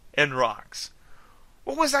 ice, and rocks.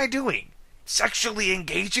 What was I doing? Sexually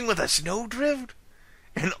engaging with a snowdrift?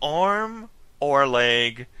 An arm or a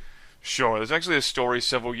leg? Sure, there's actually a story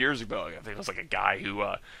several years ago. I think it was a guy who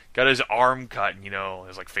got his arm cut and, it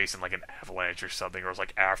was facing an avalanche or something, or was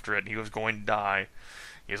after it and he was going to die.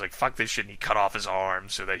 He was fuck this shit, and he cut off his arm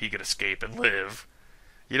so that he could escape and live.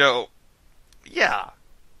 Yeah.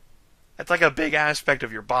 That's a big aspect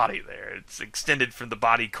of your body there. It's extended from the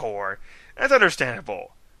body core. That's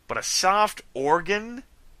understandable. But a soft organ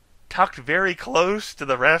tucked very close to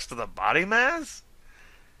the rest of the body mass?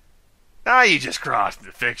 Now you just crossed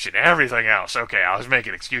into fiction. Everything else, okay, I was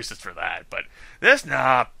making excuses for that, but this,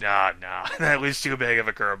 nah, that was too big of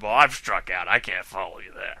a curveball. I've struck out. I can't follow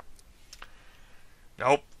you there.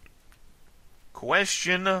 Nope.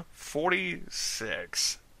 Question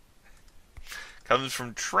 46 comes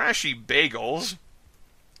from Trashy Bagels,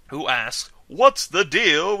 who asks, what's the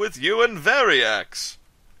deal with you and Variax?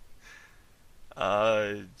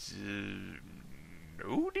 No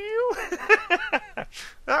deal?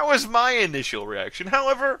 That was my initial reaction.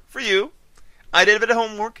 However, for you, I did a bit of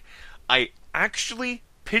homework. I actually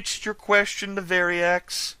pitched your question to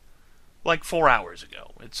Variax 4 hours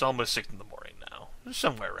ago. It's almost 6 in the morning now.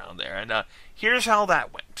 Somewhere around there. And here's how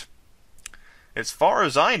that went. As far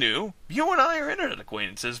as I knew, you and I are internet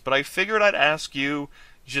acquaintances, but I figured I'd ask you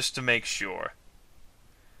just to make sure.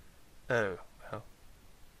 Oh,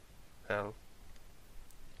 well,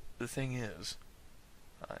 the thing is,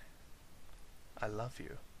 I love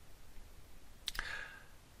you.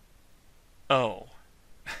 Oh,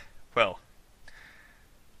 well,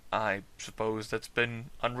 I suppose that's been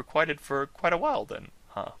unrequited for quite a while then,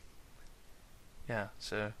 huh? Yeah,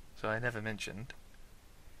 so I never mentioned.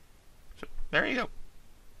 So, there you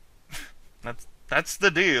go. That's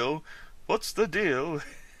the deal. What's the deal?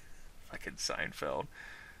 Fucking Seinfeld.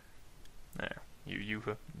 There, you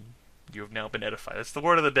have now been edified. That's the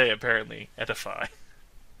word of the day, apparently. Edify.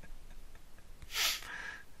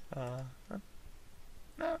 No,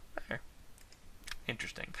 there.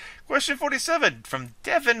 Interesting. Question 47 from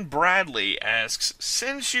Devin Bradley asks,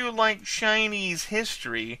 since you like Chinese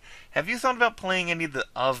history, have you thought about playing any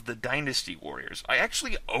of the Dynasty Warriors? I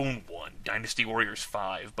actually own one, Dynasty Warriors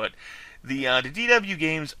 5, but the DW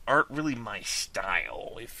games aren't really my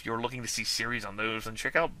style. If you're looking to see series on those, then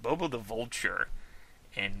check out Bobo the Vulture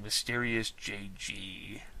and Mysterious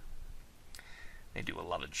JG. They do a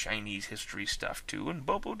lot of Chinese history stuff too, and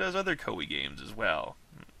Bobo does other Koei games as well.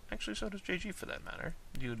 Actually, so does JG for that matter.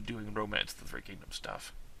 Doing Romance of the Three Kingdoms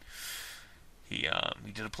stuff. He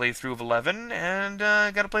did a playthrough of 11 and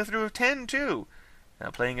got a playthrough of 10 too.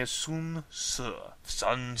 Now playing as Sun Se,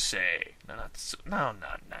 Sun Se. No, not Su.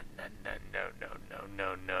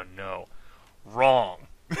 No. Wrong.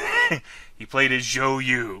 He played as Zhou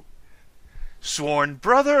Yu, sworn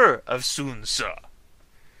brother of Sun Se.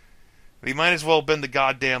 He might as well have been the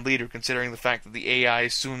goddamn leader, considering the fact that the AI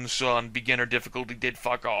Sun Se on beginner difficulty did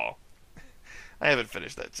fuck all. I haven't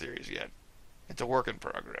finished that series yet. It's a work in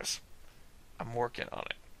progress. I'm working on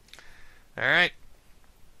it. Alright.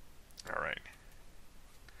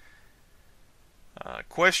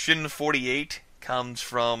 Question 48 comes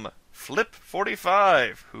from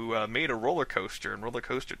Flip45, who made a roller coaster and Roller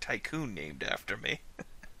Coaster Tycoon named after me.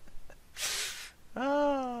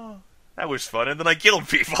 Oh, that was fun, and then I killed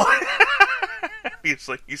people.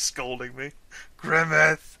 He's scolding me.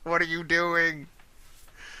 Grimith, what are you doing?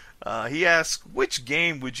 He asks, which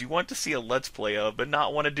game would you want to see a Let's Play of but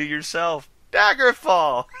not want to do yourself?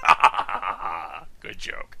 Daggerfall! Good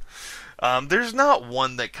joke. There's not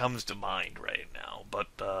one that comes to mind right now, but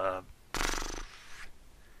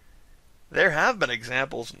there have been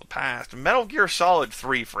examples in the past. Metal Gear Solid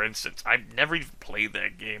 3, for instance. I've never even played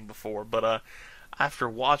that game before, but after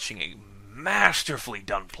watching a masterfully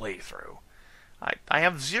done playthrough, I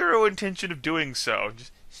have zero intention of doing so.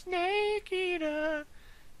 Just Snake Eater.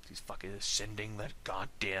 He's fucking ascending that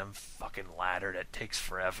goddamn fucking ladder that takes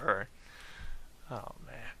forever. Oh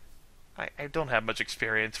man, I don't have much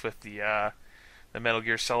experience with the Metal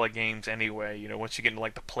Gear Solid games anyway. You know, once you get into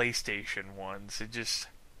like the PlayStation ones, I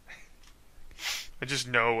just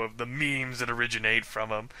know of the memes that originate from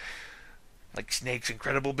them, like Snake's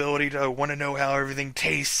incredible ability to want to know how everything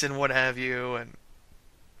tastes and what have you, and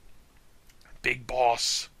Big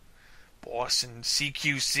Boss and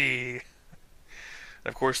CQC.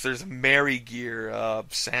 And of course, there's Mary Gear,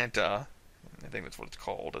 Santa. I think that's what it's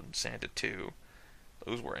called, and Santa 2.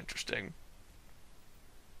 Those were interesting.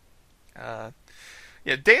 Yeah,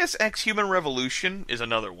 Deus Ex Human Revolution is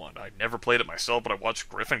another one. I never played it myself, but I watched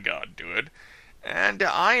Griffin God do it. And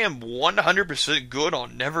I am 100% good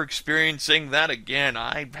on never experiencing that again.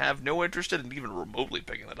 I have no interest in even remotely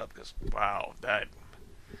picking that up, because, wow, I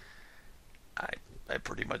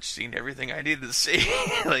pretty much seen everything I needed to see.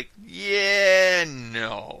 Like, yeah,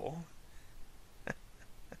 no.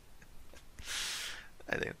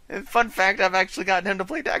 I think. And fun fact, I've actually gotten him to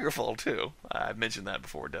play Daggerfall too. I've mentioned that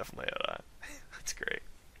before, definitely. That's great.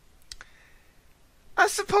 I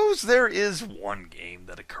suppose there is one game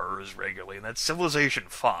that occurs regularly, and that's Civilization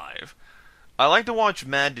 5. I like to watch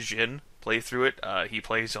Mad Dijin play through it. He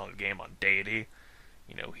plays on a game on Deity.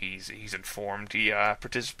 You know, he's informed. He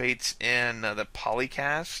participates in the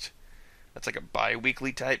Polycast. That's like a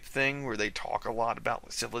bi-weekly type thing where they talk a lot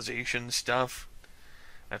about Civilization stuff.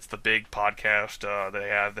 That's the big podcast they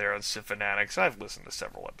have there on Civ Fanatics. I've listened to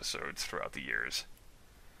several episodes throughout the years.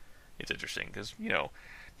 It's interesting because, you know,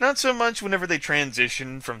 not so much whenever they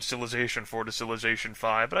transition from Civilization 4 to Civilization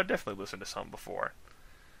 5, but I've definitely listened to some before.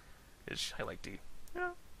 I like to, you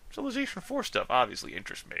know, Civilization 4 stuff obviously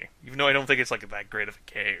interests me, even though I don't think it's like that great of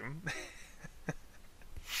a game.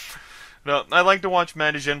 No, I like to watch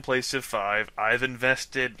Madigen play Civ 5. I've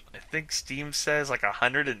invested, I think Steam says, like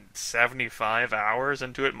 175 hours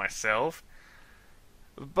into it myself.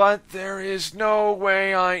 But there is no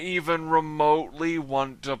way I even remotely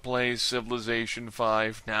want to play Civilization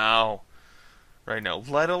 5 now. Right now,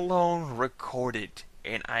 let alone record it.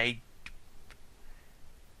 And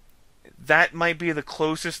that might be the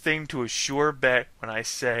closest thing to a sure bet when I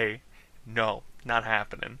say No, not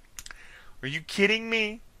happening. Are you kidding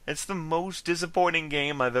me? It's the most disappointing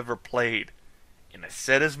game I've ever played. And I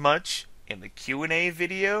said as much in the Q&A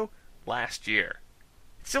video last year.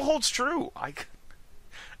 It still holds true. I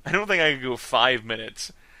don't think I could go 5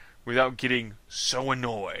 minutes without getting so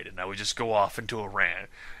annoyed, and I would just go off into a rant.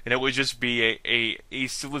 And it would just be a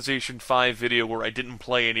Civilization 5 video where I didn't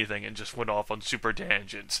play anything and just went off on super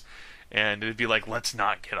tangents. And it'd be like, let's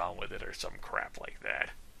not get on with it, or some crap like that.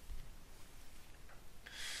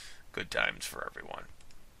 Good times for everyone.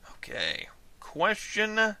 Okay.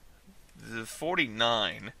 Question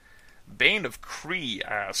 49. Bane of Kree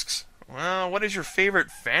asks, well, what is your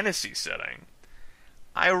favorite fantasy setting?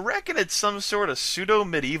 I reckon it's some sort of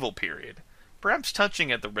pseudo-medieval period, perhaps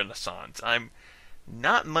touching at the Renaissance. I'm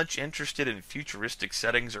not much interested in futuristic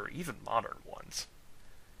settings or even modern ones.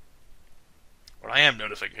 What I am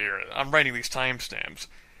noticing here, I'm writing these timestamps.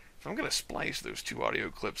 If I'm going to splice those two audio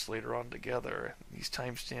clips later on together, these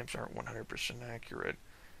timestamps aren't 100% accurate.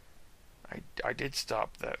 I did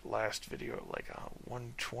stop that last video at like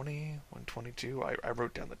 120, 122. I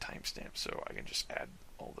wrote down the timestamp so I can just add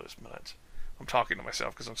all those minutes. I'm talking to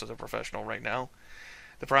myself because I'm such a professional right now.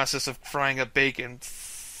 The process of frying up bacon.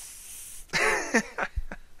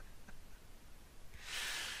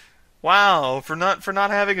 Wow, for not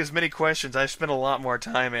having as many questions, I spent a lot more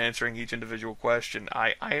time answering each individual question.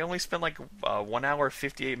 I only spent like 1 hour,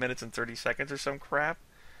 58 minutes, and 30 seconds or some crap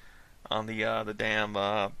on the damn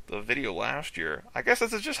the video last year. I guess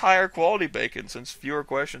this is just higher quality bacon since fewer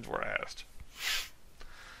questions were asked.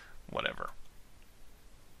 Whatever.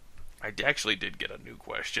 I actually did get a new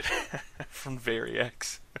question from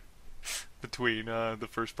VeryX between the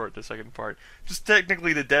first part and the second part. Just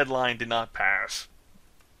technically the deadline did not pass.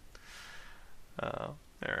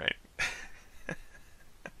 Alright.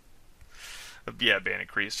 Yeah, Bane of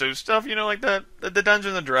Kree. So stuff, like the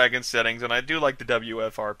Dungeons and Dragons settings, and I do like the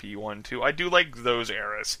WFRP one too. I do like those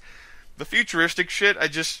eras. The futuristic shit,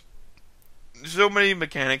 so many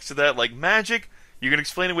mechanics to that, like magic, you can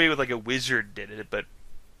explain away with like a wizard did it, but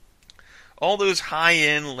all those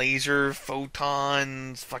high-end laser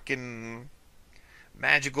photons, fucking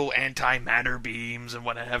magical antimatter beams and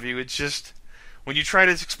what have you, it's just, when you try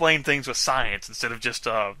to explain things with science instead of just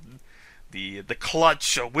the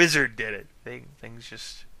clutch, a wizard did it, things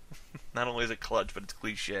just, not only is it clutch, but it's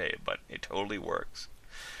cliche, but it totally works.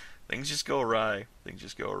 Things just go awry.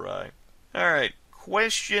 Alright,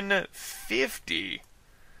 question 50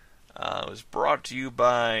 was brought to you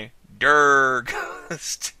by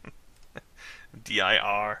Dirghost.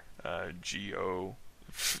 DIRGOGHOST,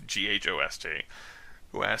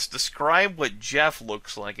 who asks, describe what Jeff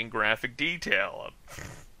looks like in graphic detail.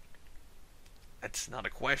 That's not a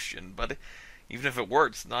question, but even if it were,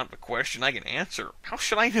 it's not a question I can answer. How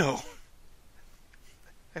should I know?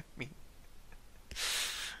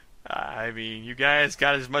 I mean, you guys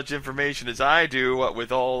got as much information as I do, what with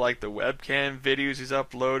all like the webcam videos he's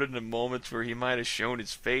uploaded and moments where he might have shown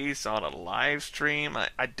his face on a live stream.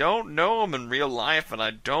 I don't know him in real life, and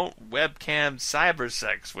I don't webcam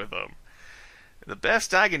cybersex with him. The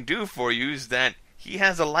best I can do for you is that he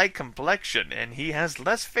has a light complexion, and he has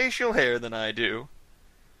less facial hair than I do.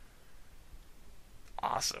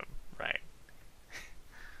 Awesome, right.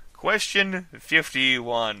 Question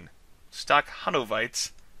 51. Stock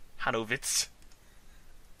Hanovitz.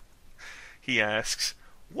 He asks,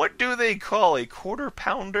 what do they call a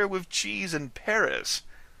quarter-pounder with cheese in Paris?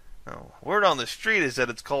 Oh, word on the street is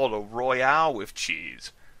that it's called a Royale with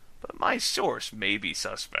cheese, but my source may be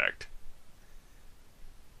suspect.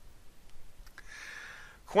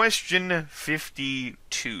 Question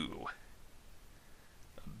 52.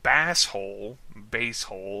 Basshole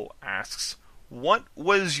asks, what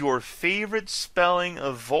was your favorite spelling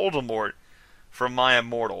of Voldemort from My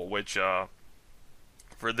Immortal, which,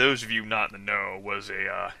 for those of you not in the know, was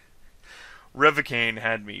a, Revocane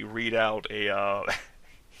had me read out a,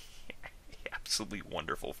 absolutely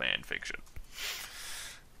wonderful fan fiction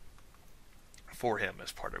for him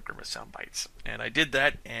as part of Grimith Soundbites. And I did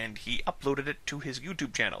that, and he uploaded it to his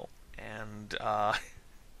YouTube channel. And,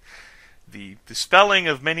 the spelling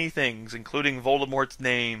of many things, including Voldemort's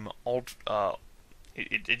name,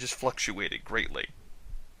 it just fluctuated greatly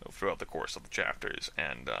throughout the course of the chapters,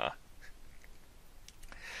 and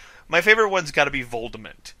my favorite one's got to be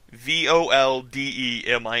Voldemort. Voldemint.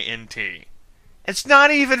 It's not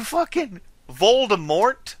even fucking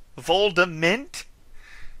Voldemort. Voldemort.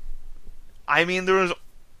 I mean, there was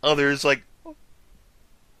others like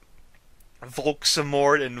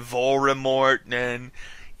Volksamort and Voldemort, and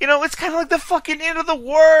it's kind of like the fucking end of the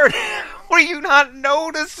word. What are you not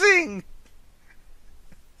noticing?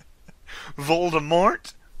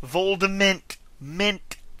 Voldemort. Voldemort.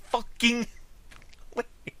 Mint. Fucking...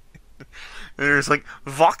 There's like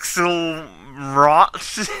voxel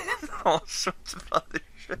rots and all sorts of other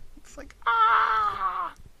shit. It's like,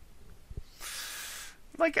 ah!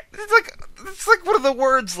 It's like one of the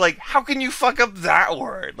words, like, how can you fuck up that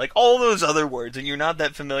word? Like, all those other words, and you're not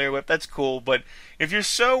that familiar with, that's cool, but if you're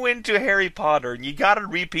so into Harry Potter, and you gotta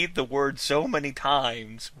repeat the word so many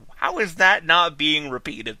times, how is that not being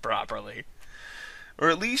repeated properly?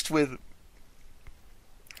 Or at least in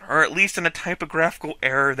a typographical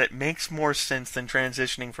error that makes more sense than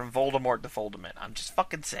transitioning from Voldemort to Voldemort. I'm just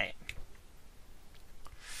fucking saying.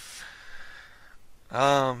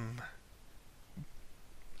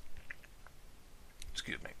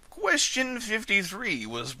 Excuse me. Question 53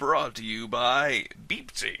 was brought to you by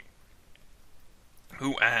Beepsy,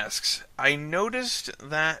 who asks, I noticed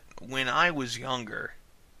that when I was younger,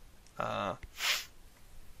 my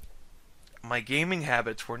gaming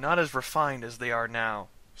habits were not as refined as they are now.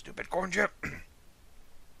 Stupid corn chip.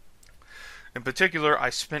 In particular, I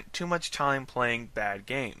spent too much time playing bad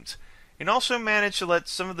games, and also managed to let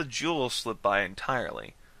some of the jewels slip by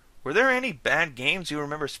entirely. Were there any bad games you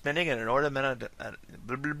remember spending an inordinate amount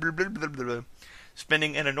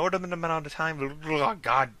of time?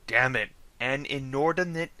 God damn it! An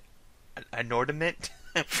inordinate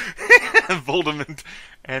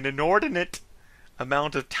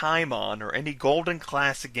amount of time on, or any golden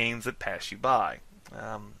classic games that pass you by.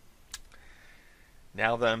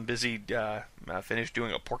 Now that I'm busy, finished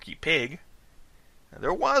doing a Porky Pig,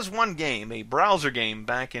 there was one game, a browser game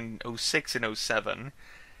back in 06 and 07.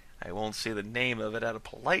 I won't say the name of it out of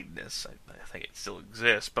politeness. I think it still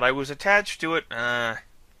exists, but I was attached to it. Got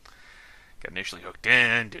initially hooked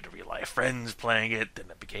in, did real-life friends playing it,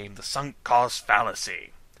 then it became the sunk cost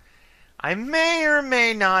fallacy. I may or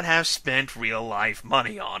may not have spent real-life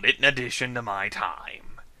money on it in addition to my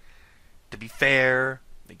time. To be fair,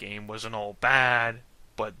 the game wasn't all bad,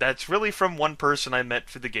 but that's really from one person I met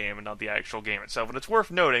for the game and not the actual game itself. And it's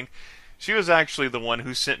worth noting, she was actually the one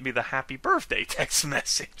who sent me the happy birthday text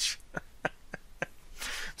message.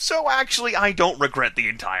 So actually, I don't regret the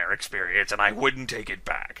entire experience, and I wouldn't take it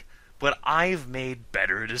back. But I've made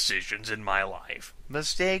better decisions in my life.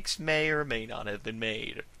 Mistakes may or may not have been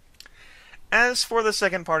made. As for the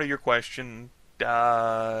second part of your question,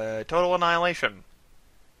 Total Annihilation.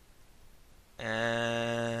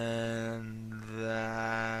 And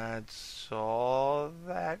that's all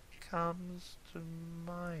that comes to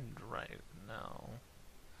mind right now.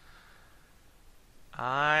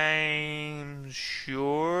 I'm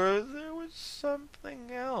sure there was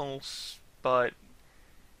something else, but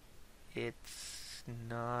it's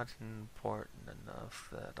not important enough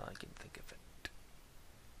that I can think of it.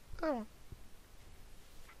 Oh.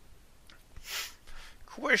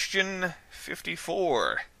 Question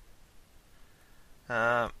 54.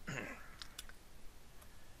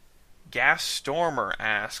 Gaffstormer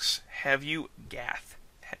asks, have you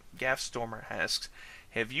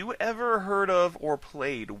ever heard of or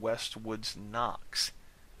played Westwood's Nox?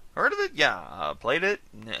 Heard of it? Yeah. Played it?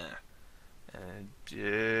 Nah.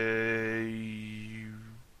 You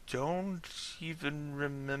don't even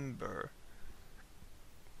remember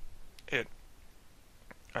it.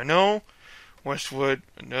 I know Westwood,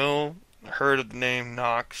 I know, I heard of the name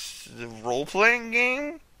Nox. The role-playing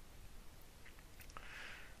game?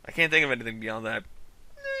 I can't think of anything beyond that.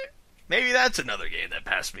 Maybe that's another game that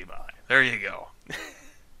passed me by. There you go.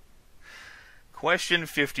 Question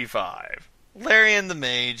 55. Larian the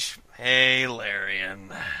Mage, hey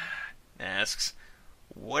Larian, asks,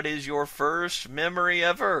 what is your first memory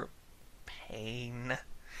ever? Pain.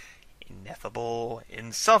 Ineffable,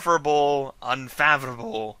 insufferable,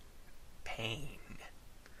 unfathomable pain.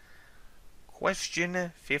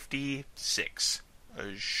 Question 56.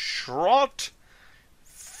 Shrot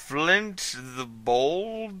Flint the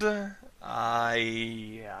Bold?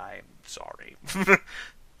 I'm sorry.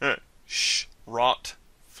 Shrot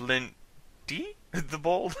Flinty the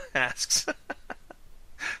Bold asks.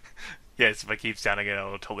 Yes, if I keep sounding it,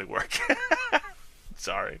 it'll totally work.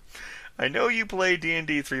 Sorry. I know you play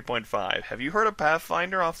D&D 3.5. Have you heard of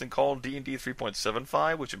Pathfinder, often called D&D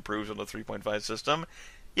 3.75, which improves on the 3.5 system?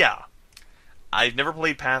 Yeah. I've never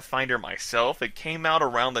played Pathfinder myself. It came out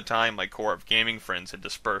around the time my core of gaming friends had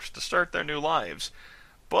dispersed to start their new lives.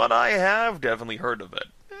 But I have definitely heard of it.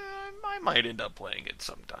 I might end up playing it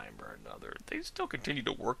sometime or another. They still continue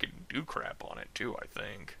to work and do crap on it, too, I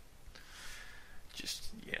think. Just,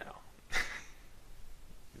 you know.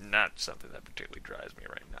 Not something that particularly drives me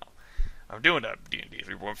right now. I'm doing a D&D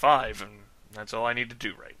 3.5, and that's all I need to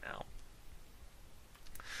do right now.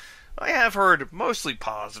 I have heard mostly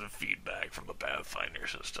positive feedback from the Pathfinder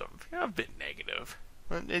system. A bit negative.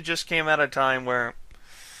 It just came at a time where,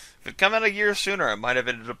 if it come out a year sooner, I might have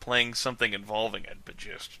ended up playing something involving it, but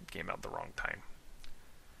just came out the wrong time.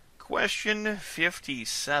 Question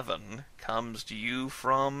 57 comes to you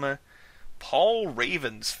from Paul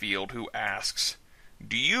Ravensfield, who asks,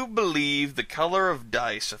 do you believe the color of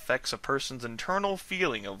dice affects a person's internal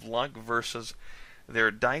feeling of luck versus their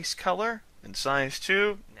dice color and size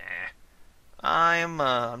too? Nah. I'm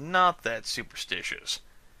not that superstitious.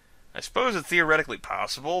 I suppose it's theoretically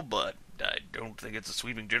possible, but I don't think it's a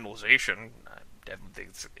sweeping generalization. I definitely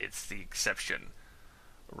think it's the exception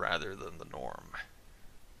rather than the norm.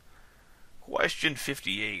 Question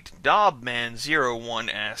 58.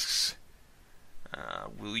 Dobman01 asks,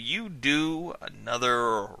 will you do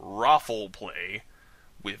another raffle play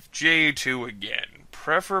with J2 again?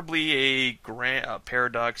 Preferably a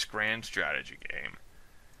Paradox Grand Strategy game.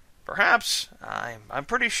 Perhaps. I'm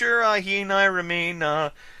pretty sure he and I remain,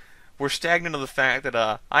 we're stagnant on the fact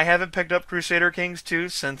that I haven't picked up Crusader Kings 2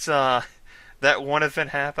 since that one event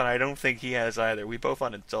happened. I don't think he has either. We both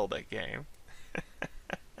uninstalled that game.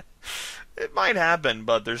 It might happen,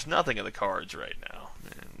 but there's nothing in the cards right now.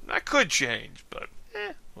 That could change, but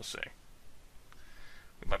we'll see.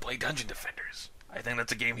 We might play Dungeon Defenders. I think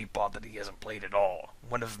that's a game he bought that he hasn't played at all.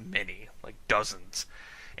 One of many, like dozens.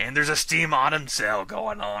 And there's a Steam Autumn sale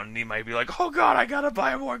going on, and he might be like, oh god, I gotta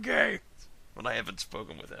buy more games. But I haven't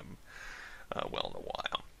spoken with him, in a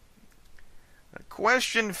while.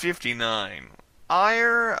 Question 59.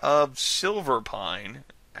 Ire of Silverpine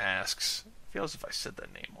asks, feels as if I said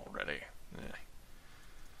that name already.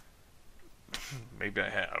 Maybe I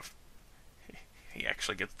have. He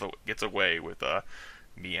actually gets away with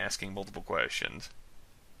me asking multiple questions.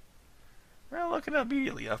 Well, looking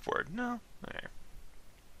immediately upward. No. There.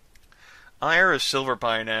 Ira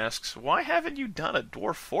Silverpine asks, why haven't you done a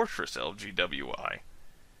Dwarf Fortress LGWI?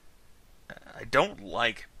 I don't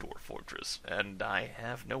like Dwarf Fortress, and I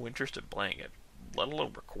have no interest in playing it, let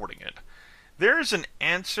alone recording it. There's an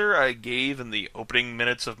answer I gave in the opening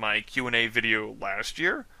minutes of my Q&A video last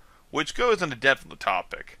year, which goes into depth on the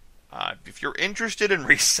topic. If you're interested in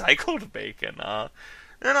recycled bacon,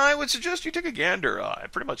 then I would suggest you take a gander. I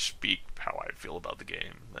pretty much speak how I feel about the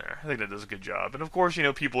game there. I think that does a good job. And of course,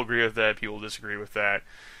 people agree with that, people disagree with that.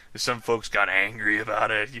 Some folks got angry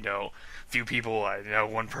about it, few people, I know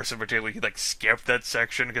one person particularly, he skipped that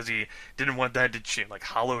section because he didn't want that to change,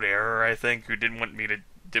 Hollowed Error, I think, who didn't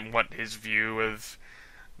want his view of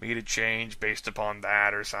me to change based upon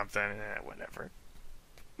that or something. Whatever.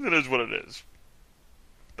 It is what it is.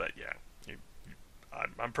 But yeah,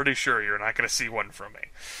 I'm pretty sure you're not going to see one from me.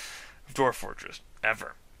 Dwarf Fortress.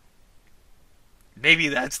 Ever. Maybe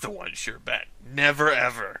that's the one sure bet. Never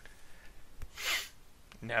ever.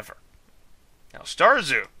 Never. Now,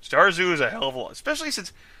 Starzu. Starzu is a hell of a lot. Especially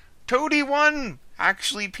since Toady1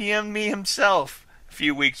 actually PM'd me himself a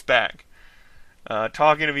few weeks back.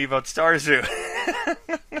 Talking to me about Starzu.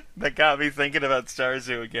 That got me thinking about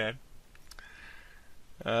Starzu again.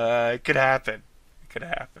 It could happen. It could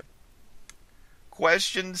happen.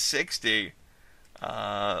 Question 60.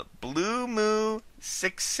 Blue Moo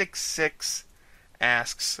 666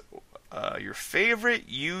 asks, your favorite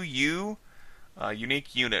UU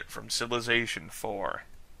unique unit from Civilization 4.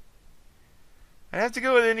 I'd have to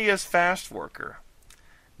go with India's Fast Worker.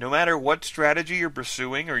 No matter what strategy you're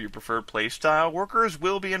pursuing or your preferred playstyle, workers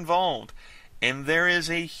will be involved, and there is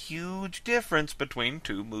a huge difference between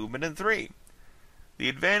 2 movement and 3. The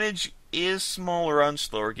advantage is smaller on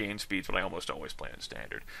slower gain speeds, but I almost always play on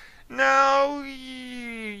standard. Now,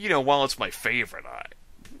 while it's my favorite,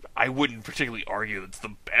 I wouldn't particularly argue it's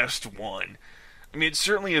the best one. I mean, it's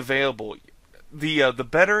certainly available. The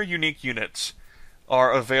better unique units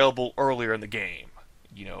are available earlier in the game.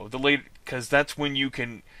 Because that's when you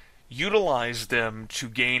can utilize them to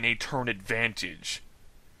gain a turn advantage.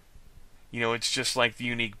 It's just like the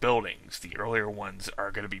unique buildings. The earlier ones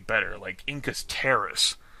are going to be better. Like Inca's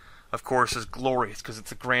Terrace, of course, is glorious because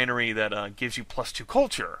it's a granary that gives you +2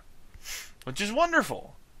 culture, which is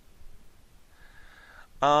wonderful.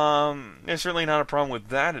 There's certainly not a problem with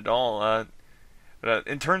that at all.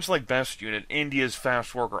 In terms of best unit, India's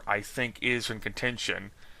Fast Worker, I think, is in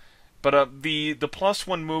contention. But the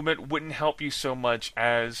 +1 movement wouldn't help you so much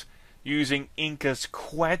as using Inca's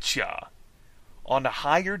Quechua. On the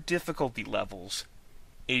higher difficulty levels,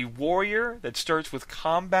 a warrior that starts with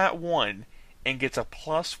Combat 1 and gets a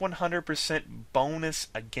 +100% bonus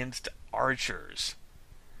against archers.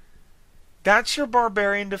 That's your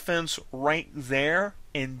barbarian defense right there,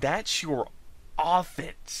 and that's your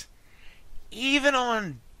offense. Even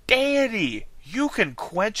on Deity, you can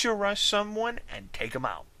quench a rush someone and take them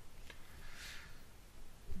out.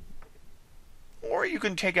 Or you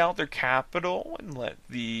can take out their capital and let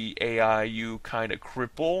the AI you kind of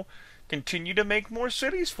cripple continue to make more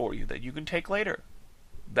cities for you that you can take later.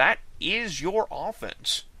 That is your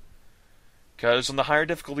offense. Because on the higher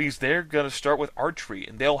difficulties, they're going to start with archery,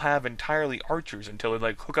 and they'll have entirely archers until they,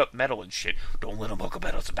 like, hook up metal and shit. Don't let them hook up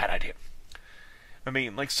metal, it's a bad idea. I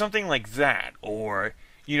mean, like, something like that. Or,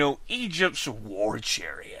 you know, Egypt's war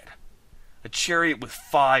chariot. A chariot with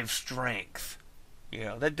 5 strength. You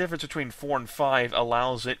know, that difference between 4 and 5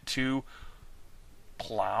 allows it to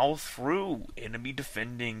plow through enemy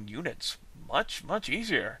defending units much, much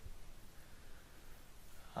easier.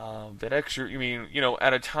 That extra, I mean, you know,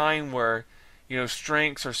 at a time where, you know,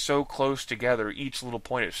 strengths are so close together, each little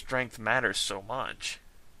point of strength matters so much.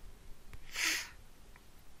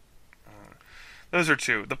 Those are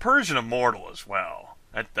 2. The Persian Immortal as well.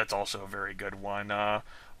 That's also a very good one.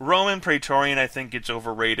 Roman Praetorian, I think, gets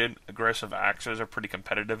overrated. Aggressive axes are pretty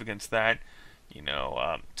competitive against that. You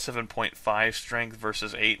know, 7.5 strength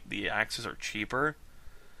versus 8. The axes are cheaper.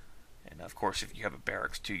 And, of course, if you have a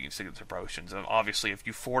barracks, too, you can stick with the potions. And, obviously, if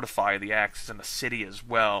you fortify the axes in the city as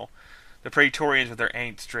well, the Praetorians with their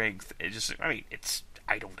 8 strength, it just, I mean,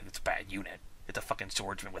 I don't think it's a bad unit. It's a fucking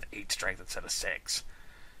swordsman with 8 strength instead of 6.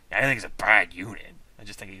 I think it's a bad unit. I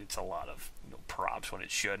just think it's a lot of, you know, props when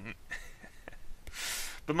it shouldn't.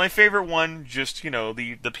 But my favorite one, just, you know,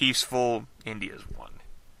 the peaceful India's one.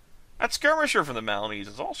 That skirmisher from the Malinese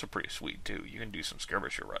is also pretty sweet, too. You can do some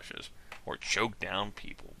skirmisher rushes. Or choke down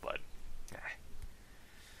people, but...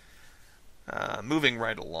 moving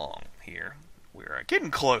right along here. We're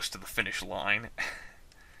getting close to the finish line.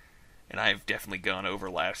 And I've definitely gone over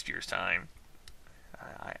last year's time.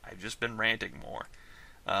 I've just been ranting more.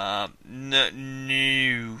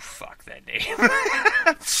 No, fuck that name.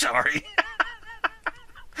 Sorry.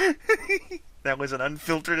 That was an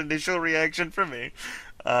unfiltered initial reaction from me.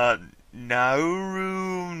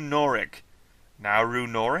 Nauru Norik. Nauru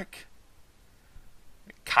Norik?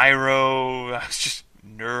 Cairo. I was just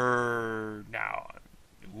now.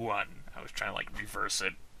 One. I was trying to, like, reverse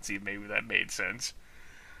it. See if maybe that made sense.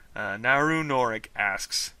 Nauru Norik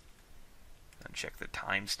asks, I'll check the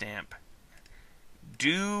timestamp.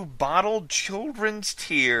 Do bottled children's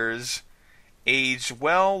tears age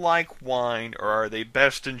well like wine, or are they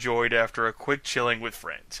best enjoyed after a quick chilling with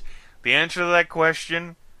friends? The answer to that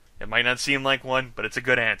question, it might not seem like one, but it's a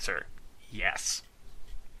good answer. Yes.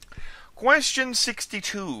 Question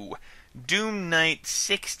 62. Doom Knight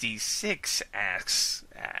 66 asks,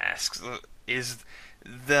 is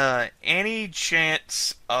the any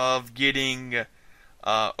chance of getting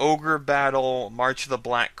Ogre Battle March of the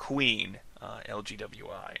Black Queen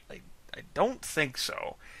LGWI? I don't think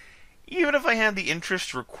so. Even if I had the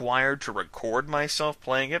interest required to record myself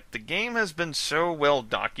playing it, the game has been so well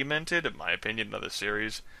documented, in my opinion, of the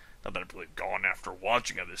series. Not that I've really gone after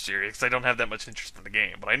watching other series, because I don't have that much interest in the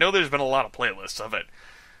game. But I know there's been a lot of playlists of it.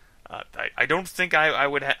 I don't think I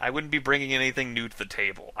wouldn't be bringing anything new to the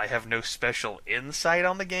table. I have no special insight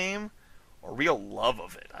on the game or real love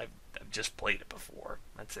of it. I've just played it before.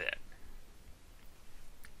 That's it.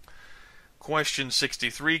 Question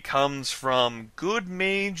 63 comes from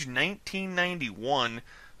GoodMage1991,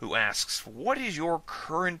 who asks, what is your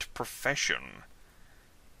current profession?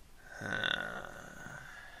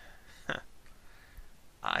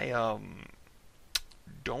 I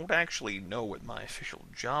don't actually know what my official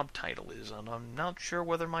job title is, and I'm not sure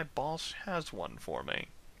whether my boss has one for me.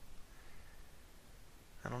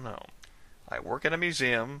 I don't know. I work at a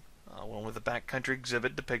museum, one with a backcountry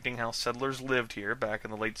exhibit depicting how settlers lived here back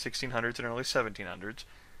in the late 1600s and early 1700s.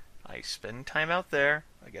 I spend time out there.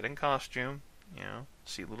 I get in costume, you know,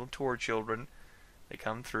 see little tour children. They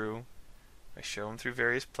come through. I show them through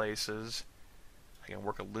various places. I can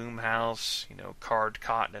work a loom house, you know, card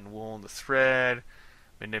cotton and wool into thread,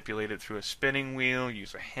 manipulate it through a spinning wheel,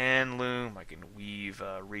 use a hand loom. I can weave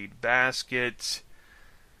reed baskets.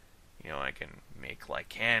 You know, I can make like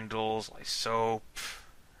candles, like soap.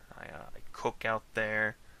 I cook out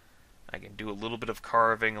there. I can do a little bit of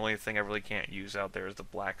carving. The only thing I really can't use out there is the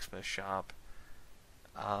blacksmith shop.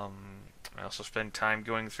 I also spend time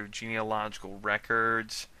going through genealogical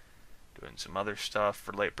records, doing some other stuff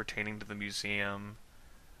pertaining to the museum,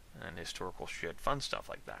 and historical shit, fun stuff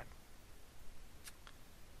like that.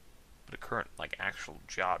 But a current, like, actual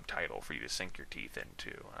job title for you to sink your teeth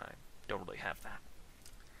into, I don't really have that.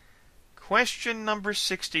 Question number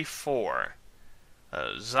 64.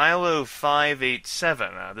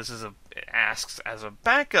 Xylo587. Asks as a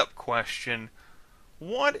backup question,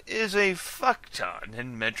 what is a fuckton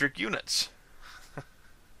in metric units?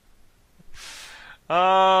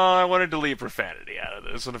 I wanted to leave profanity out of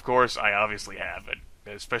this, and of course, I obviously haven't.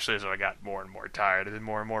 Especially as I got more and more tired and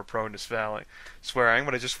more prone to swearing.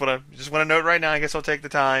 But I just want to note right now. I guess I'll take the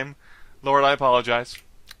time. Lord, I apologize.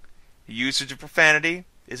 The usage of profanity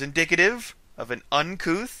is indicative of an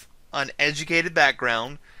uncouth, uneducated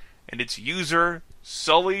background, and its user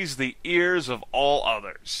sullies the ears of all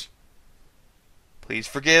others. Please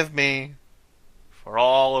forgive me for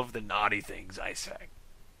all of the naughty things I say.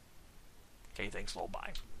 Okay, thanks, little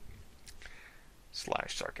bye.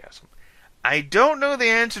 /sarcasm. I don't know the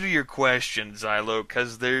answer to your question, Xylo,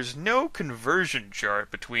 because there's no conversion chart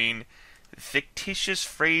between fictitious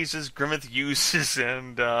phrases Grimith uses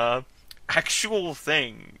and actual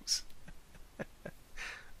things.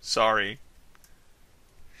 Sorry.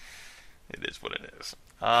 It is what it is.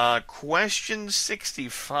 Question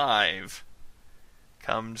 65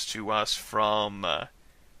 comes to us from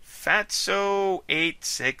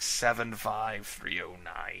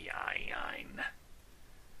Fatso8675309.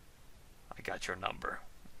 I got your number.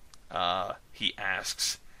 He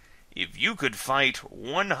asks, if you could fight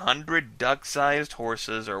 100 duck-sized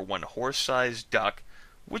horses or one horse-sized duck,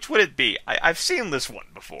 which would it be? I've seen this one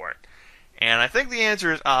before, and I think the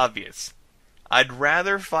answer is obvious. I'd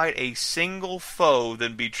rather fight a single foe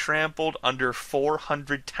than be trampled under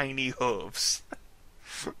 400 tiny hooves.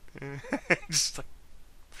 It's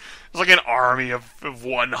like an army of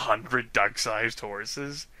 100 duck-sized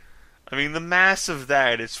horses. I mean, the mass of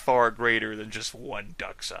that is far greater than just one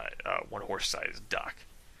horse-sized duck.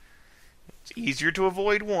 It's easier to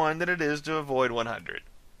avoid one than it is to avoid 100.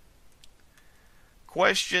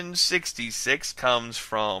 Question 66 comes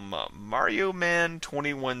from Mario Man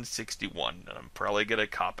 2161, and I'm probably gonna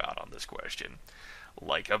cop out on this question,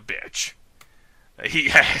 like a bitch. He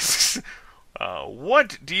asks,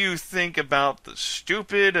 what do you think about the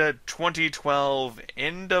stupid 2012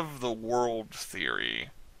 end of the world theory?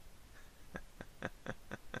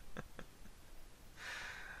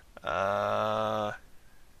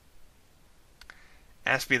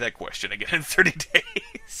 Ask me that question again in 30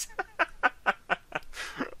 days.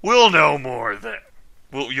 We'll know more then.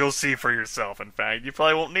 You'll see for yourself, in fact. You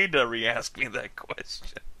probably won't need to re-ask me that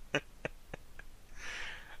question.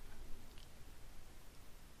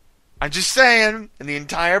 I'm just saying, in the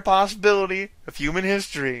entire possibility of human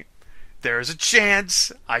history, there is a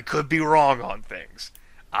chance I could be wrong on things.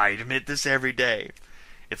 I admit this every day.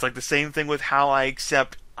 It's like the same thing with how I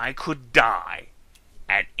accept I could die.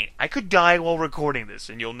 I could die while recording this,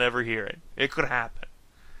 and you'll never hear it. It could happen.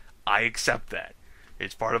 I accept that.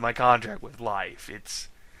 It's part of my contract with life.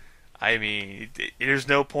 There's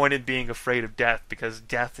no point in being afraid of death, because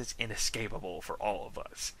death is inescapable for all of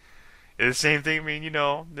us. It's the same thing,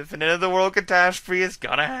 if an end-of-the-world catastrophe is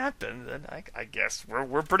gonna happen, then I guess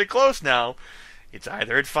we're pretty close now. It's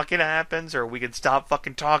either it fucking happens, or we can stop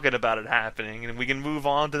fucking talking about it happening, and we can move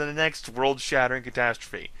on to the next world-shattering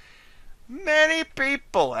catastrophe. Many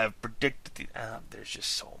people have predicted there's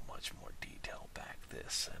just so much more detail back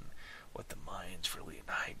this, and what the minds really...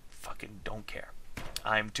 I fucking don't care.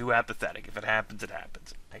 I'm too apathetic. If it happens, it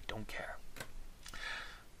happens. I don't care.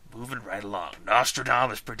 Moving right along.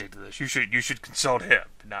 Nostradamus predicted this. You should consult him,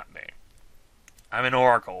 not me. I'm an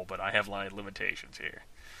oracle, but I have limitations here.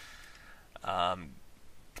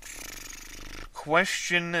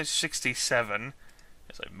 Question 67,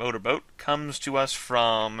 as a motorboat, comes to us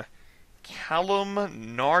from Callum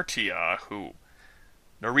Narita,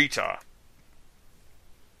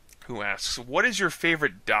 who asks, what is your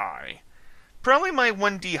favorite die? Probably my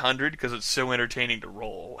 1D100, because it's so entertaining to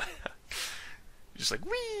roll. Just like,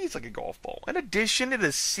 whee, it's like a golf ball. In addition, it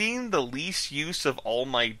has seen the least use of all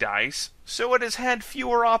my dice, so it has had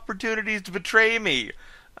fewer opportunities to betray me.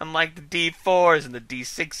 Unlike the D4s and the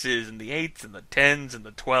D6s and the 8s and the 10s and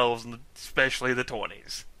the 12s and especially the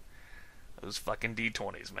 20s. Those fucking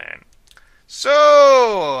D20s, man.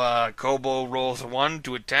 So, Kobo rolls a 1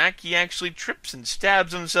 to attack. He actually trips and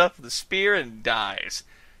stabs himself with a spear and dies.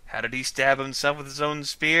 How did he stab himself with his own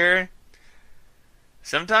spear?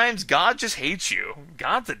 Sometimes God just hates you.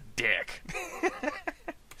 God's a dick.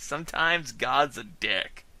 Sometimes God's a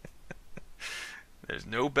dick. There's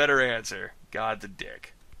no better answer. God's a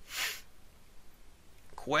dick.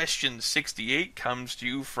 Question 68 comes to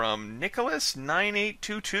you from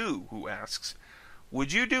Nicholas9822, who asks,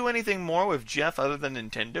 would you do anything more with Jeff other than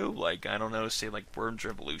Nintendo? Like, I don't know, say like Worms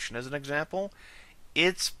Revolution as an example?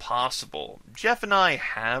 It's possible. Jeff and I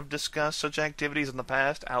have discussed such activities in the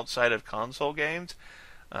past outside of console games.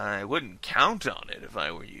 I wouldn't count on it if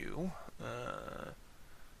I were you.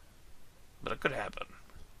 But it could happen.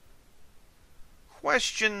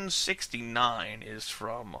 Question 69 is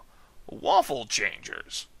from Waffle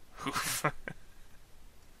Changers,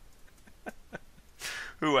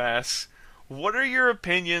 who asks, what are your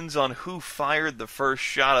opinions on who fired the first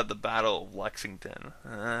shot at the Battle of Lexington?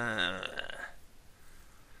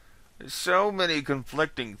 There's so many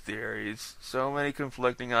conflicting theories, so many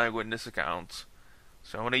conflicting eyewitness accounts,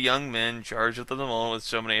 so many young men charged at the moment with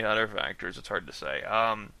so many other factors, it's hard to say.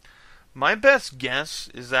 My best guess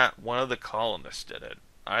is that one of the colonists did it,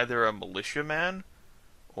 either a militiaman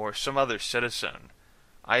or some other citizen.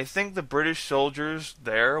 I think the British soldiers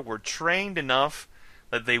there were trained enough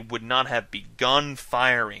that they would not have begun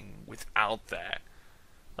firing without that.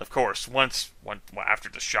 Of course, after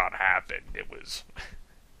the shot happened, it was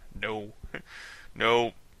no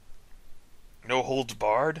holds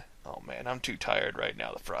barred. Oh man, I'm too tired right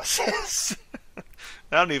now to process. I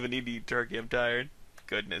don't even need to eat turkey. I'm tired.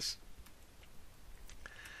 Goodness.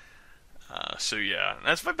 So yeah,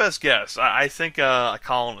 that's my best guess. I think a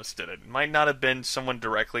colonist did it. It might not have been someone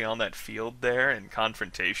directly on that field there in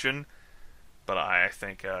confrontation, but I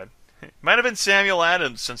think it might have been Samuel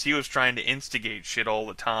Adams, since he was trying to instigate shit all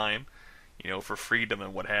the time, for freedom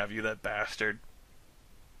and what have you, that bastard.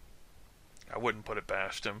 I wouldn't put it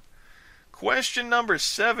past him. Question number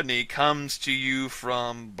 70 comes to you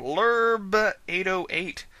from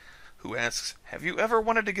Blurb808, who asks, have you ever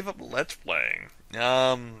wanted to give up Let's Playing?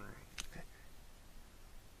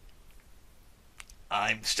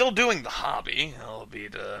 I'm still doing the hobby,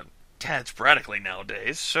 albeit tad sporadically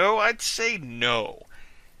nowadays, so I'd say no.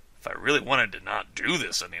 If I really wanted to not do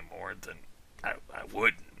this anymore, then I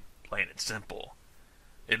wouldn't, plain and simple.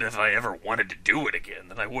 And if I ever wanted to do it again,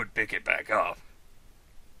 then I would pick it back up.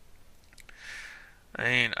 I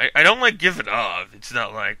mean, I don't like give it up. It's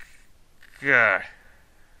not like, like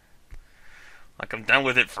I'm done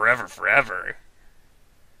with it forever.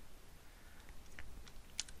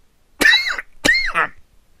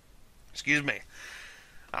 Excuse me.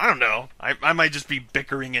 I don't know. I might just be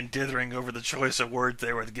bickering and dithering over the choice of words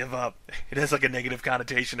there with give up. It has like a negative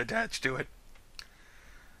connotation attached to it.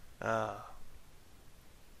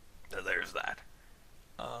 There's that.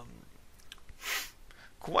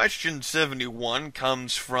 Question 71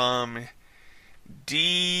 comes from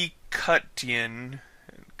DQTeen.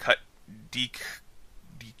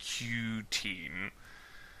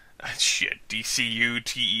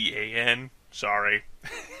 DCUTEAN. Sorry.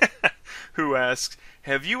 Who asks,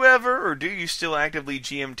 have you ever or do you still actively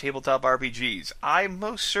GM tabletop RPGs? I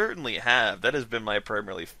most certainly have. That has been my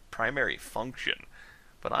primary function.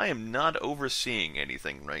 But I am not overseeing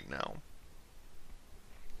anything right now.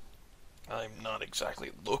 I'm not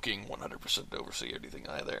exactly looking 100% to oversee anything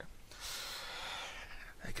either.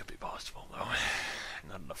 That could be possible, though.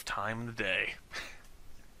 Not enough time in the day.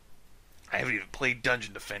 I haven't even played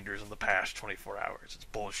Dungeon Defenders in the past 24 hours. It's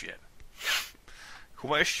bullshit.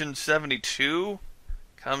 Question 72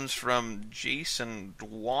 comes from Jason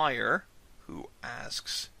Dwyer, who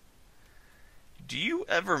asks, do you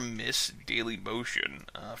ever miss Daily Motion?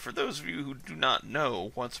 For those of you who do not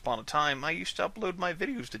know, once upon a time, I used to upload my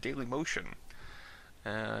videos to Daily Motion.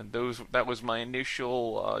 That was my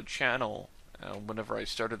initial channel. Whenever I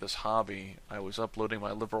started this hobby, I was uploading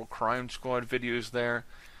my Liberal Crime Squad videos there.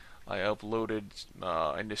 I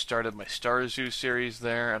just started my Star Zoo series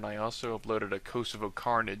there, and I also uploaded a Kosovo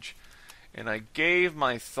Carnage. And I gave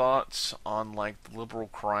my thoughts on, the Liberal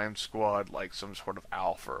Crime Squad, some sort of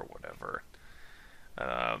alpha or whatever.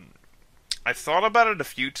 I thought about it a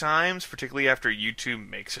few times, particularly after YouTube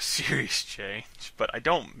makes a serious change, but I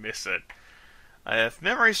don't miss it. If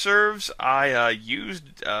memory serves, I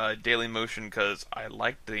used Dailymotion because I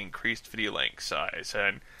liked the increased video length size,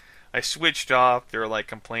 and I switched off. There were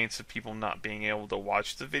complaints of people not being able to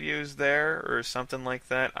watch the videos there or something like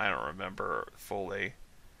that. I don't remember fully.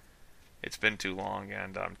 It's been too long,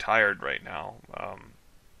 and I'm tired right now.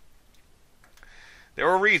 There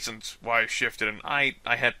were reasons why I shifted, and I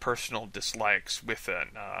had personal dislikes with it.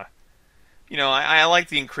 I like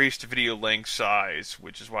the increased video length size,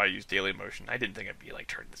 which is why I use Dailymotion. I didn't think I'd be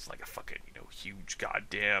turning this a fucking, huge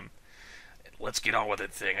goddamn let's get on with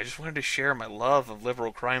it thing. I just wanted to share my love of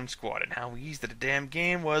Liberal Crime Squad and how easy the damn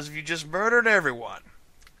game was if you just murdered everyone.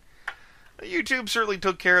 YouTube certainly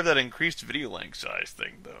took care of that increased video length size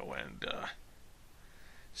thing, though, and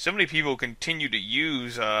so many people continue to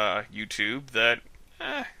use YouTube that,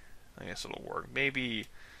 I guess it'll work. Maybe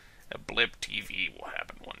a blip TV will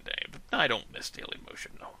happen one day, but I don't miss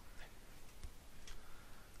Dailymotion, no.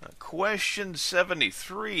 Question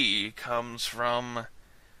 73 comes from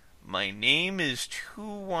my name is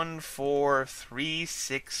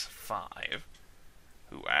 214365,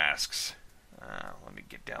 who asks, let me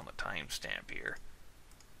get down the timestamp here.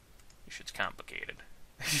 This shit's complicated.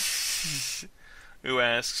 Who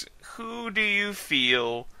asks, who do you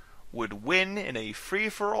feel would win in a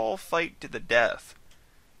free-for-all fight to the death?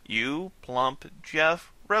 You, Plump,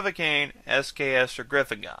 Jeff, Revocane, SKS, or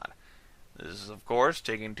Gryffindor. This is, of course,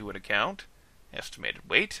 taking into account estimated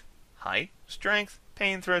weight, height, strength,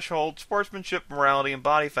 pain threshold, sportsmanship, morality, and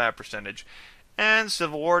body fat percentage, and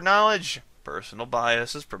Civil War knowledge. Personal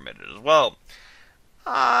bias is permitted as well.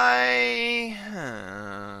 I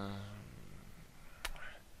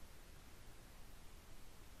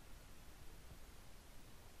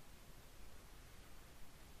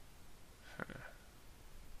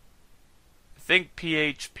think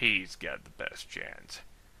PHP's got the best chance.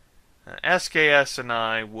 SKS and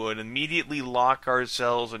I would immediately lock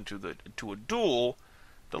ourselves into a duel,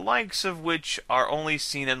 the likes of which are only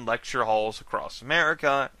seen in lecture halls across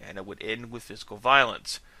America, and it would end with physical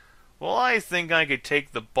violence. Well, I think I could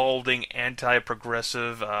take the balding,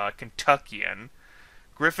 anti-progressive Kentuckian.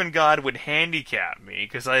 Gryffindor would handicap me,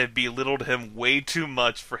 because I have belittled him way too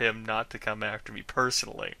much for him not to come after me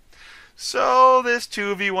personally. So, this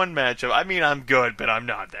 2v1 matchup, I mean, I'm good, but I'm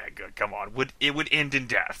not that good. Come on, it would end in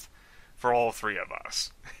death for all three of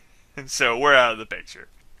us. And so, we're out of the picture.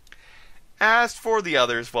 As for the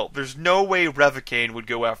others, well, there's no way Revocane would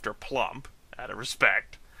go after Plump, out of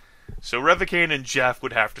respect. So Revocane and Jeff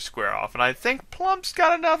would have to square off, and I think Plump's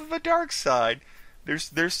got enough of a dark side.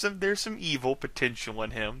 There's some evil potential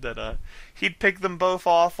in him that he'd pick them both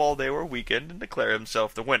off while they were weakened and declare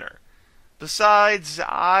himself the winner. Besides,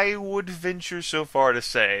 I would venture so far to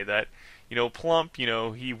say that, Plump,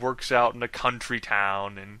 he works out in a country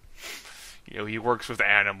town, and, he works with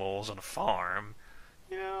animals on a farm.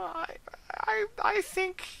 I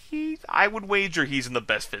think I would wager he's in the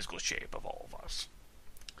best physical shape of all of us.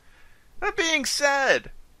 That being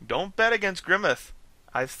said, don't bet against Grimith.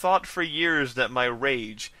 I've thought for years that my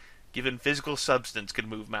rage, given physical substance, could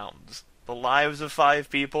move mountains. The lives of 5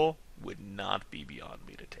 people would not be beyond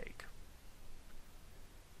me to take.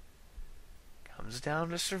 Comes down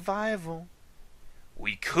to survival.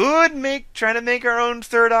 We could try to make our own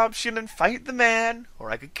third option and fight the man,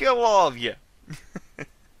 or I could kill all of you.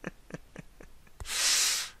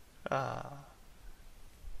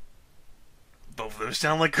 Both of those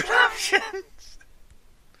sound like good options.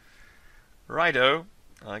 Righto.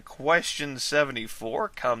 Question 74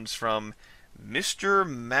 comes from Mr.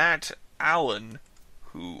 Matt Allen,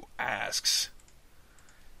 who asks,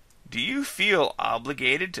 do you feel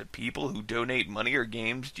obligated to people who donate money or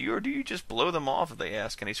games to you, or do you just blow them off if they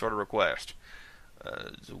ask any sort of request?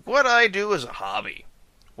 What I do is a hobby.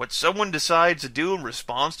 What someone decides to do in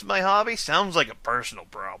response to my hobby sounds like a personal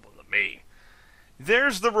problem to me.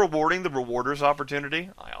 There's the rewarding the rewarders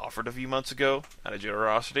opportunity I offered a few months ago out of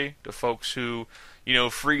generosity to folks who,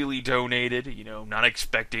 freely donated, not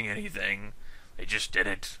expecting anything. They just did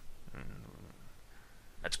it.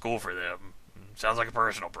 That's cool for them. Sounds like a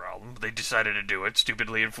personal problem, but they decided to do it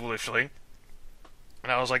stupidly and foolishly.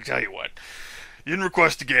 And I was like, tell you what, you didn't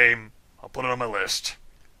request a game, I'll put it on my list.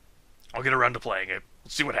 I'll get around to playing it.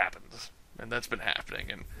 Let's see what happens. And that's been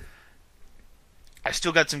happening, and I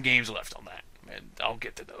still got some games left on that, and I'll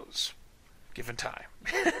get to those, given time.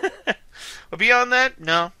 But beyond that,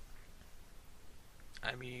 no.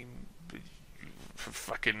 I mean,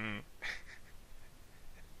 fucking...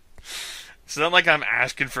 It's not like I'm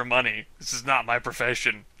asking for money. This is not my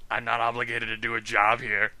profession. I'm not obligated to do a job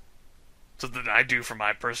here. Something I do for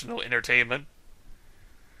my personal entertainment.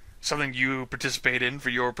 Something you participate in for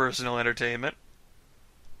your personal entertainment.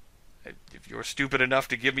 If you're stupid enough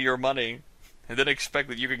to give me your money, and then expect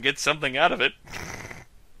that you can get something out of it,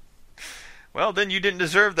 well, then you didn't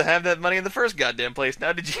deserve to have that money in the first goddamn place.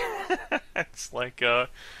 Now, did you? It's like,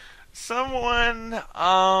 someone,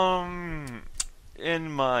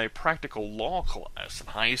 in my practical law class in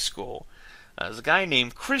high school, there's a guy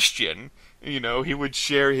named Christian. He would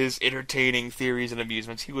share his entertaining theories and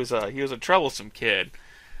amusements. He was a troublesome kid,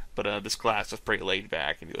 but this class was pretty laid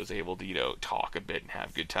back, and he was able to talk a bit and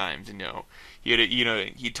have good times.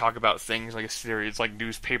 He'd talk about things like a series like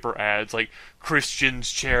newspaper ads, like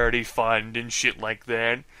Christian's charity fund and shit like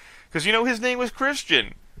that. Because his name was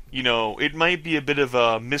Christian. It might be a bit of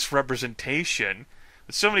a misrepresentation.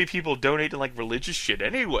 So many people donate to religious shit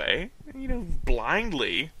anyway,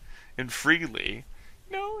 blindly and freely.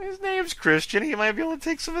 His name's Christian. He might be able to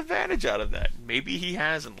take some advantage out of that. Maybe he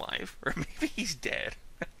has in life, or maybe he's dead.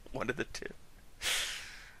 One of the two.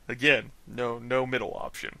 Again, no middle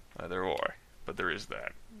option, either or, but there is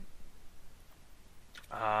that.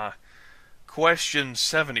 Question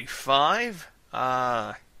 75.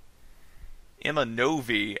 Emma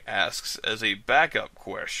Novi asks as a backup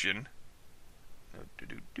question.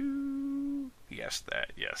 He asked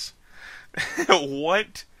that, yes.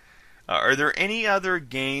 What Are there any other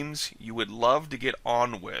games you would love to get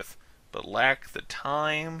on with, but lack the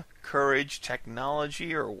time, courage,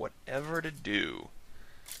 technology, or whatever to do?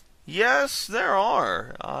 Yes, there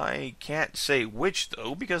are. I can't say which,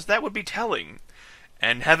 though, because that would be telling.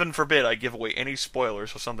 And heaven forbid I give away any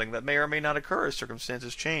spoilers for something that may or may not occur as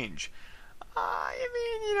circumstances change. I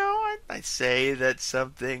mean, I say that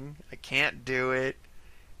something, I can't do it,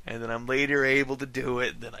 and then I'm later able to do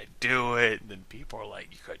it, and then I do it, and then people are like,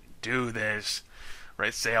 you couldn't do this. Or I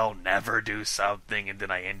say I'll never do something, and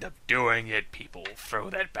then I end up doing it. People will throw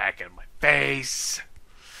that back in my face.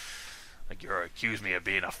 Like, you're accused me of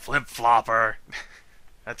being a flip-flopper.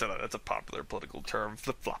 That's a popular political term,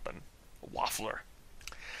 flip-flopping. A waffler.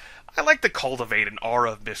 I like to cultivate an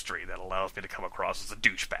aura of mystery that allows me to come across as a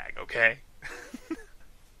douchebag, okay?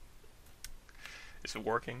 Is it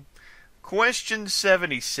working? Question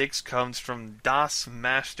 76 comes from Das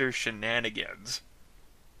Master Shenanigans,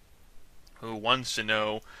 who wants to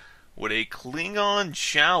know, would a Klingon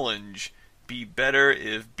challenge be better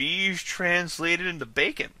if bees translated into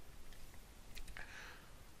bacon?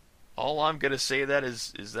 All I'm going to say that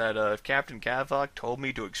is that if Captain Kavok told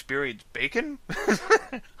me to experience bacon,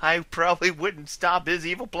 I probably wouldn't stop his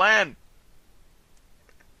evil plan.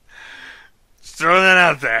 Just throw that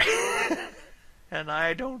out there. And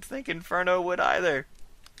I don't think Inferno would either.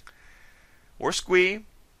 Or Squee,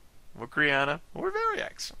 or Kriana, or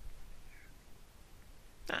Variax.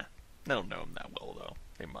 I don't know them that well, though.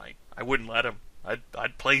 They might. I wouldn't let them.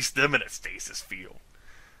 I'd place them in a stasis field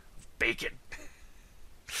of bacon.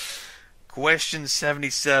 Question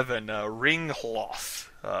 77, Ring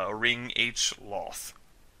Hloth. Ring H. Loth.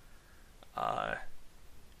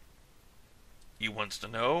 He wants to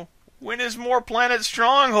know, when is More Planet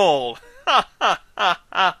Stronghold? Ha ha ha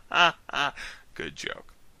ha ha ha. Good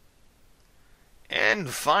joke. And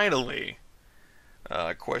finally,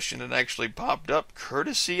 a question that actually popped up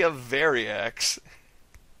courtesy of Variax.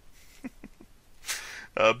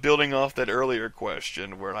 Building off that earlier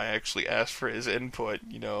question where I actually asked for his input,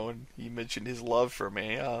 and he mentioned his love for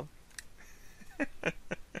me.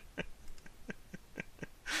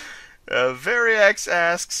 Variax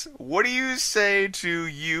asks, what do you say to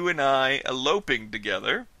you and I eloping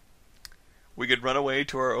together? We could run away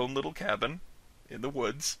to our own little cabin in the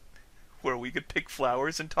woods, where we could pick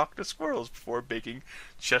flowers and talk to squirrels before baking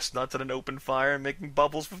chestnuts on an open fire and making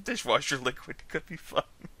bubbles with dishwasher liquid. It could be fun.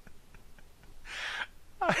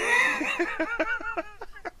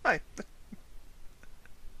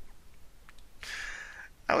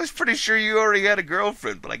 I was pretty sure you already had a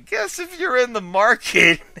girlfriend, but I guess if you're in the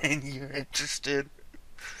market and you're interested,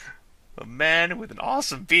 a man with an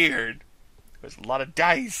awesome beard with a lot of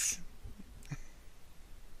dice.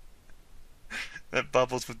 That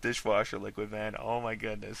bubbles with dishwasher liquid, man. Oh my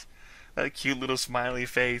goodness. That cute little smiley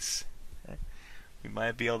face. We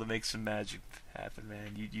might be able to make some magic happen,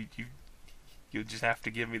 man. You'll just have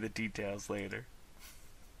to give me the details later.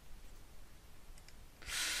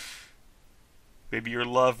 Maybe your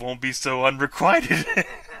love won't be so unrequited.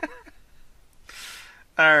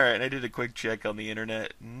 Alright, I did a quick check on the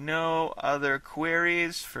internet. No other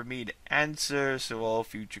queries for me to answer, so all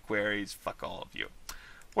future queries, fuck all of you.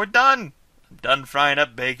 We're done! I'm done frying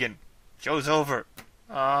up bacon. Show's over.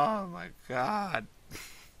 Oh my god.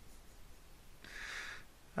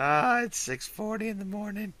 It's 6:40 in the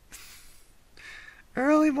morning.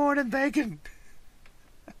 Early morning bacon.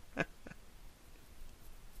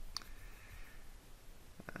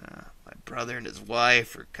 My brother and his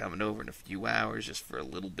wife are coming over in a few hours just for a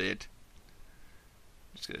little bit.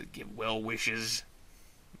 Just gonna give well wishes.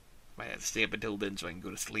 Might have to stay up until then so I can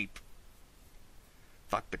go to sleep.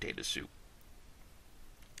 Fuck potato soup.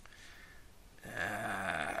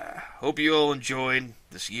 Hope you all enjoyed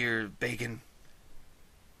this year of bacon.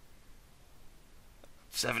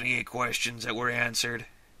 78 questions that were answered.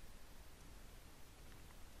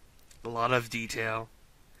 A lot of detail.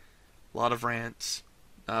 A lot of rants.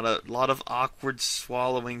 A lot of awkward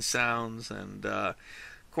swallowing sounds. And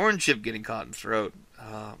corn chip getting caught in throat.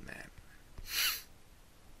 Oh, man.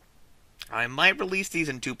 I might release these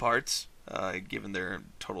in 2 parts, given their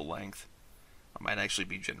total length. I might actually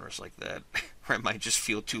be generous like that. Or I might just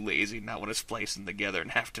feel too lazy, not want to splice them together,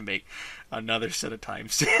 and have to make another set of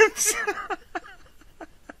timestamps.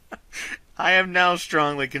 I am now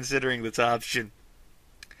strongly considering this option.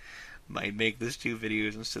 Might make this 2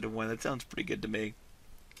 videos instead of 1. That sounds pretty good to me.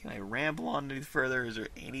 Can I ramble on any further? Is there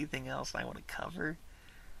anything else I want to cover?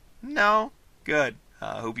 No? Good.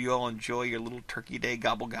 Hope you all enjoy your little Turkey Day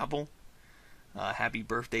gobble gobble. Happy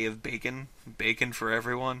birthday of bacon. Bacon for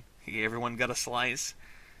everyone. Everyone got a slice.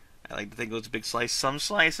 I like to think it was a big slice. Some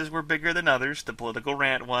slices were bigger than others. The political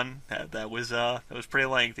rant one, that was pretty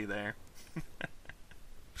lengthy there.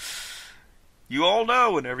 You all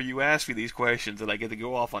know whenever you ask me these questions that I get to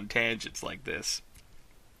go off on tangents like this.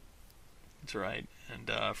 That's right. And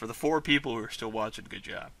for the 4 people who are still watching, good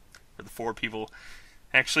job. For the 4 people,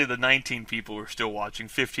 actually the 19 people who are still watching,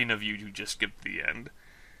 15 of you who just skipped the end.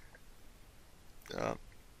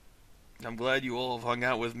 I'm glad you all have hung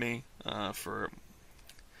out with me for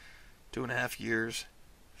 2.5 years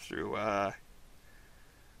through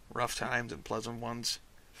rough times and pleasant ones,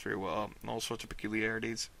 through all sorts of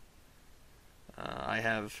peculiarities.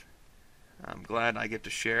 I'm glad I get to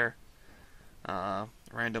share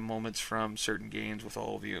random moments from certain games with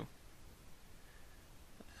all of you.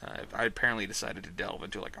 I apparently decided to delve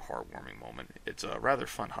into like a heartwarming moment. It's a rather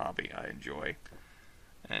fun hobby I enjoy,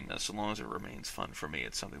 and so long as it remains fun for me,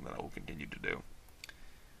 it's something that I will continue to do.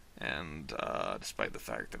 And despite the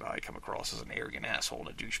fact that I come across as an arrogant asshole and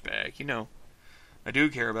a douchebag, you know, I do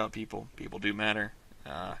care about people. People do matter.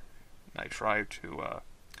 I try to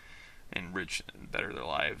enrich and better their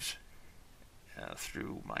lives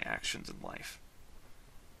through my actions in life.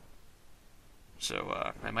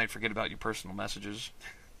 So I might forget about your personal messages.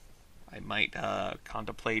 I might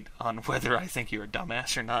contemplate on whether I think you're a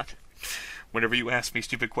dumbass or not. Whenever you ask me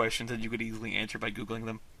stupid questions that you could easily answer by Googling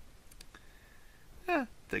them.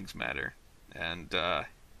 Things matter. And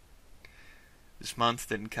this month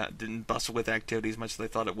didn't bustle with activity as much as I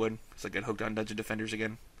thought it would, because I got hooked on Dungeon Defenders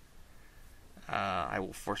again. I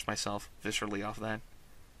will force myself viscerally off that.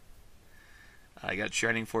 I got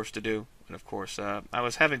Shining Force to do, and of course, I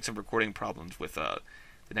was having some recording problems with the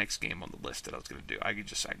next game on the list that I was going to do. I could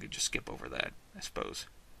just skip over that, I suppose.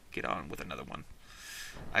 Get on with another one.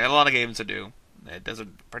 I got a lot of games to do. It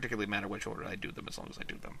doesn't particularly matter which order I do them, as long as I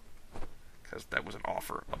do them. Because that was an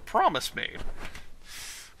offer, a promise made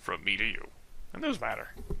from me to you. And those matter.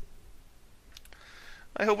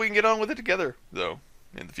 I hope we can get on with it together, though,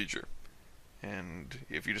 in the future. And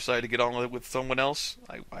if you decide to get on with it with someone else,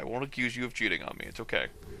 I won't accuse you of cheating on me. It's okay.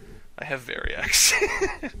 I have Variax.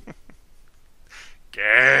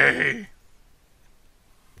 Gay!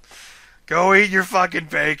 Go eat your fucking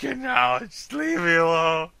bacon now. Just leave me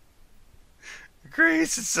alone.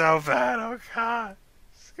 Grease is so bad. Oh, God.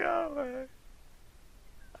 Just go away.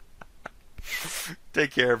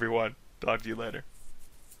 Take care, everyone. Talk to you later.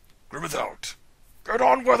 Grimith out. Get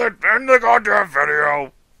on with it. End the goddamn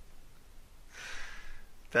video.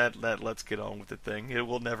 That let's get on with the thing. It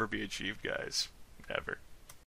will never be achieved, guys. Never.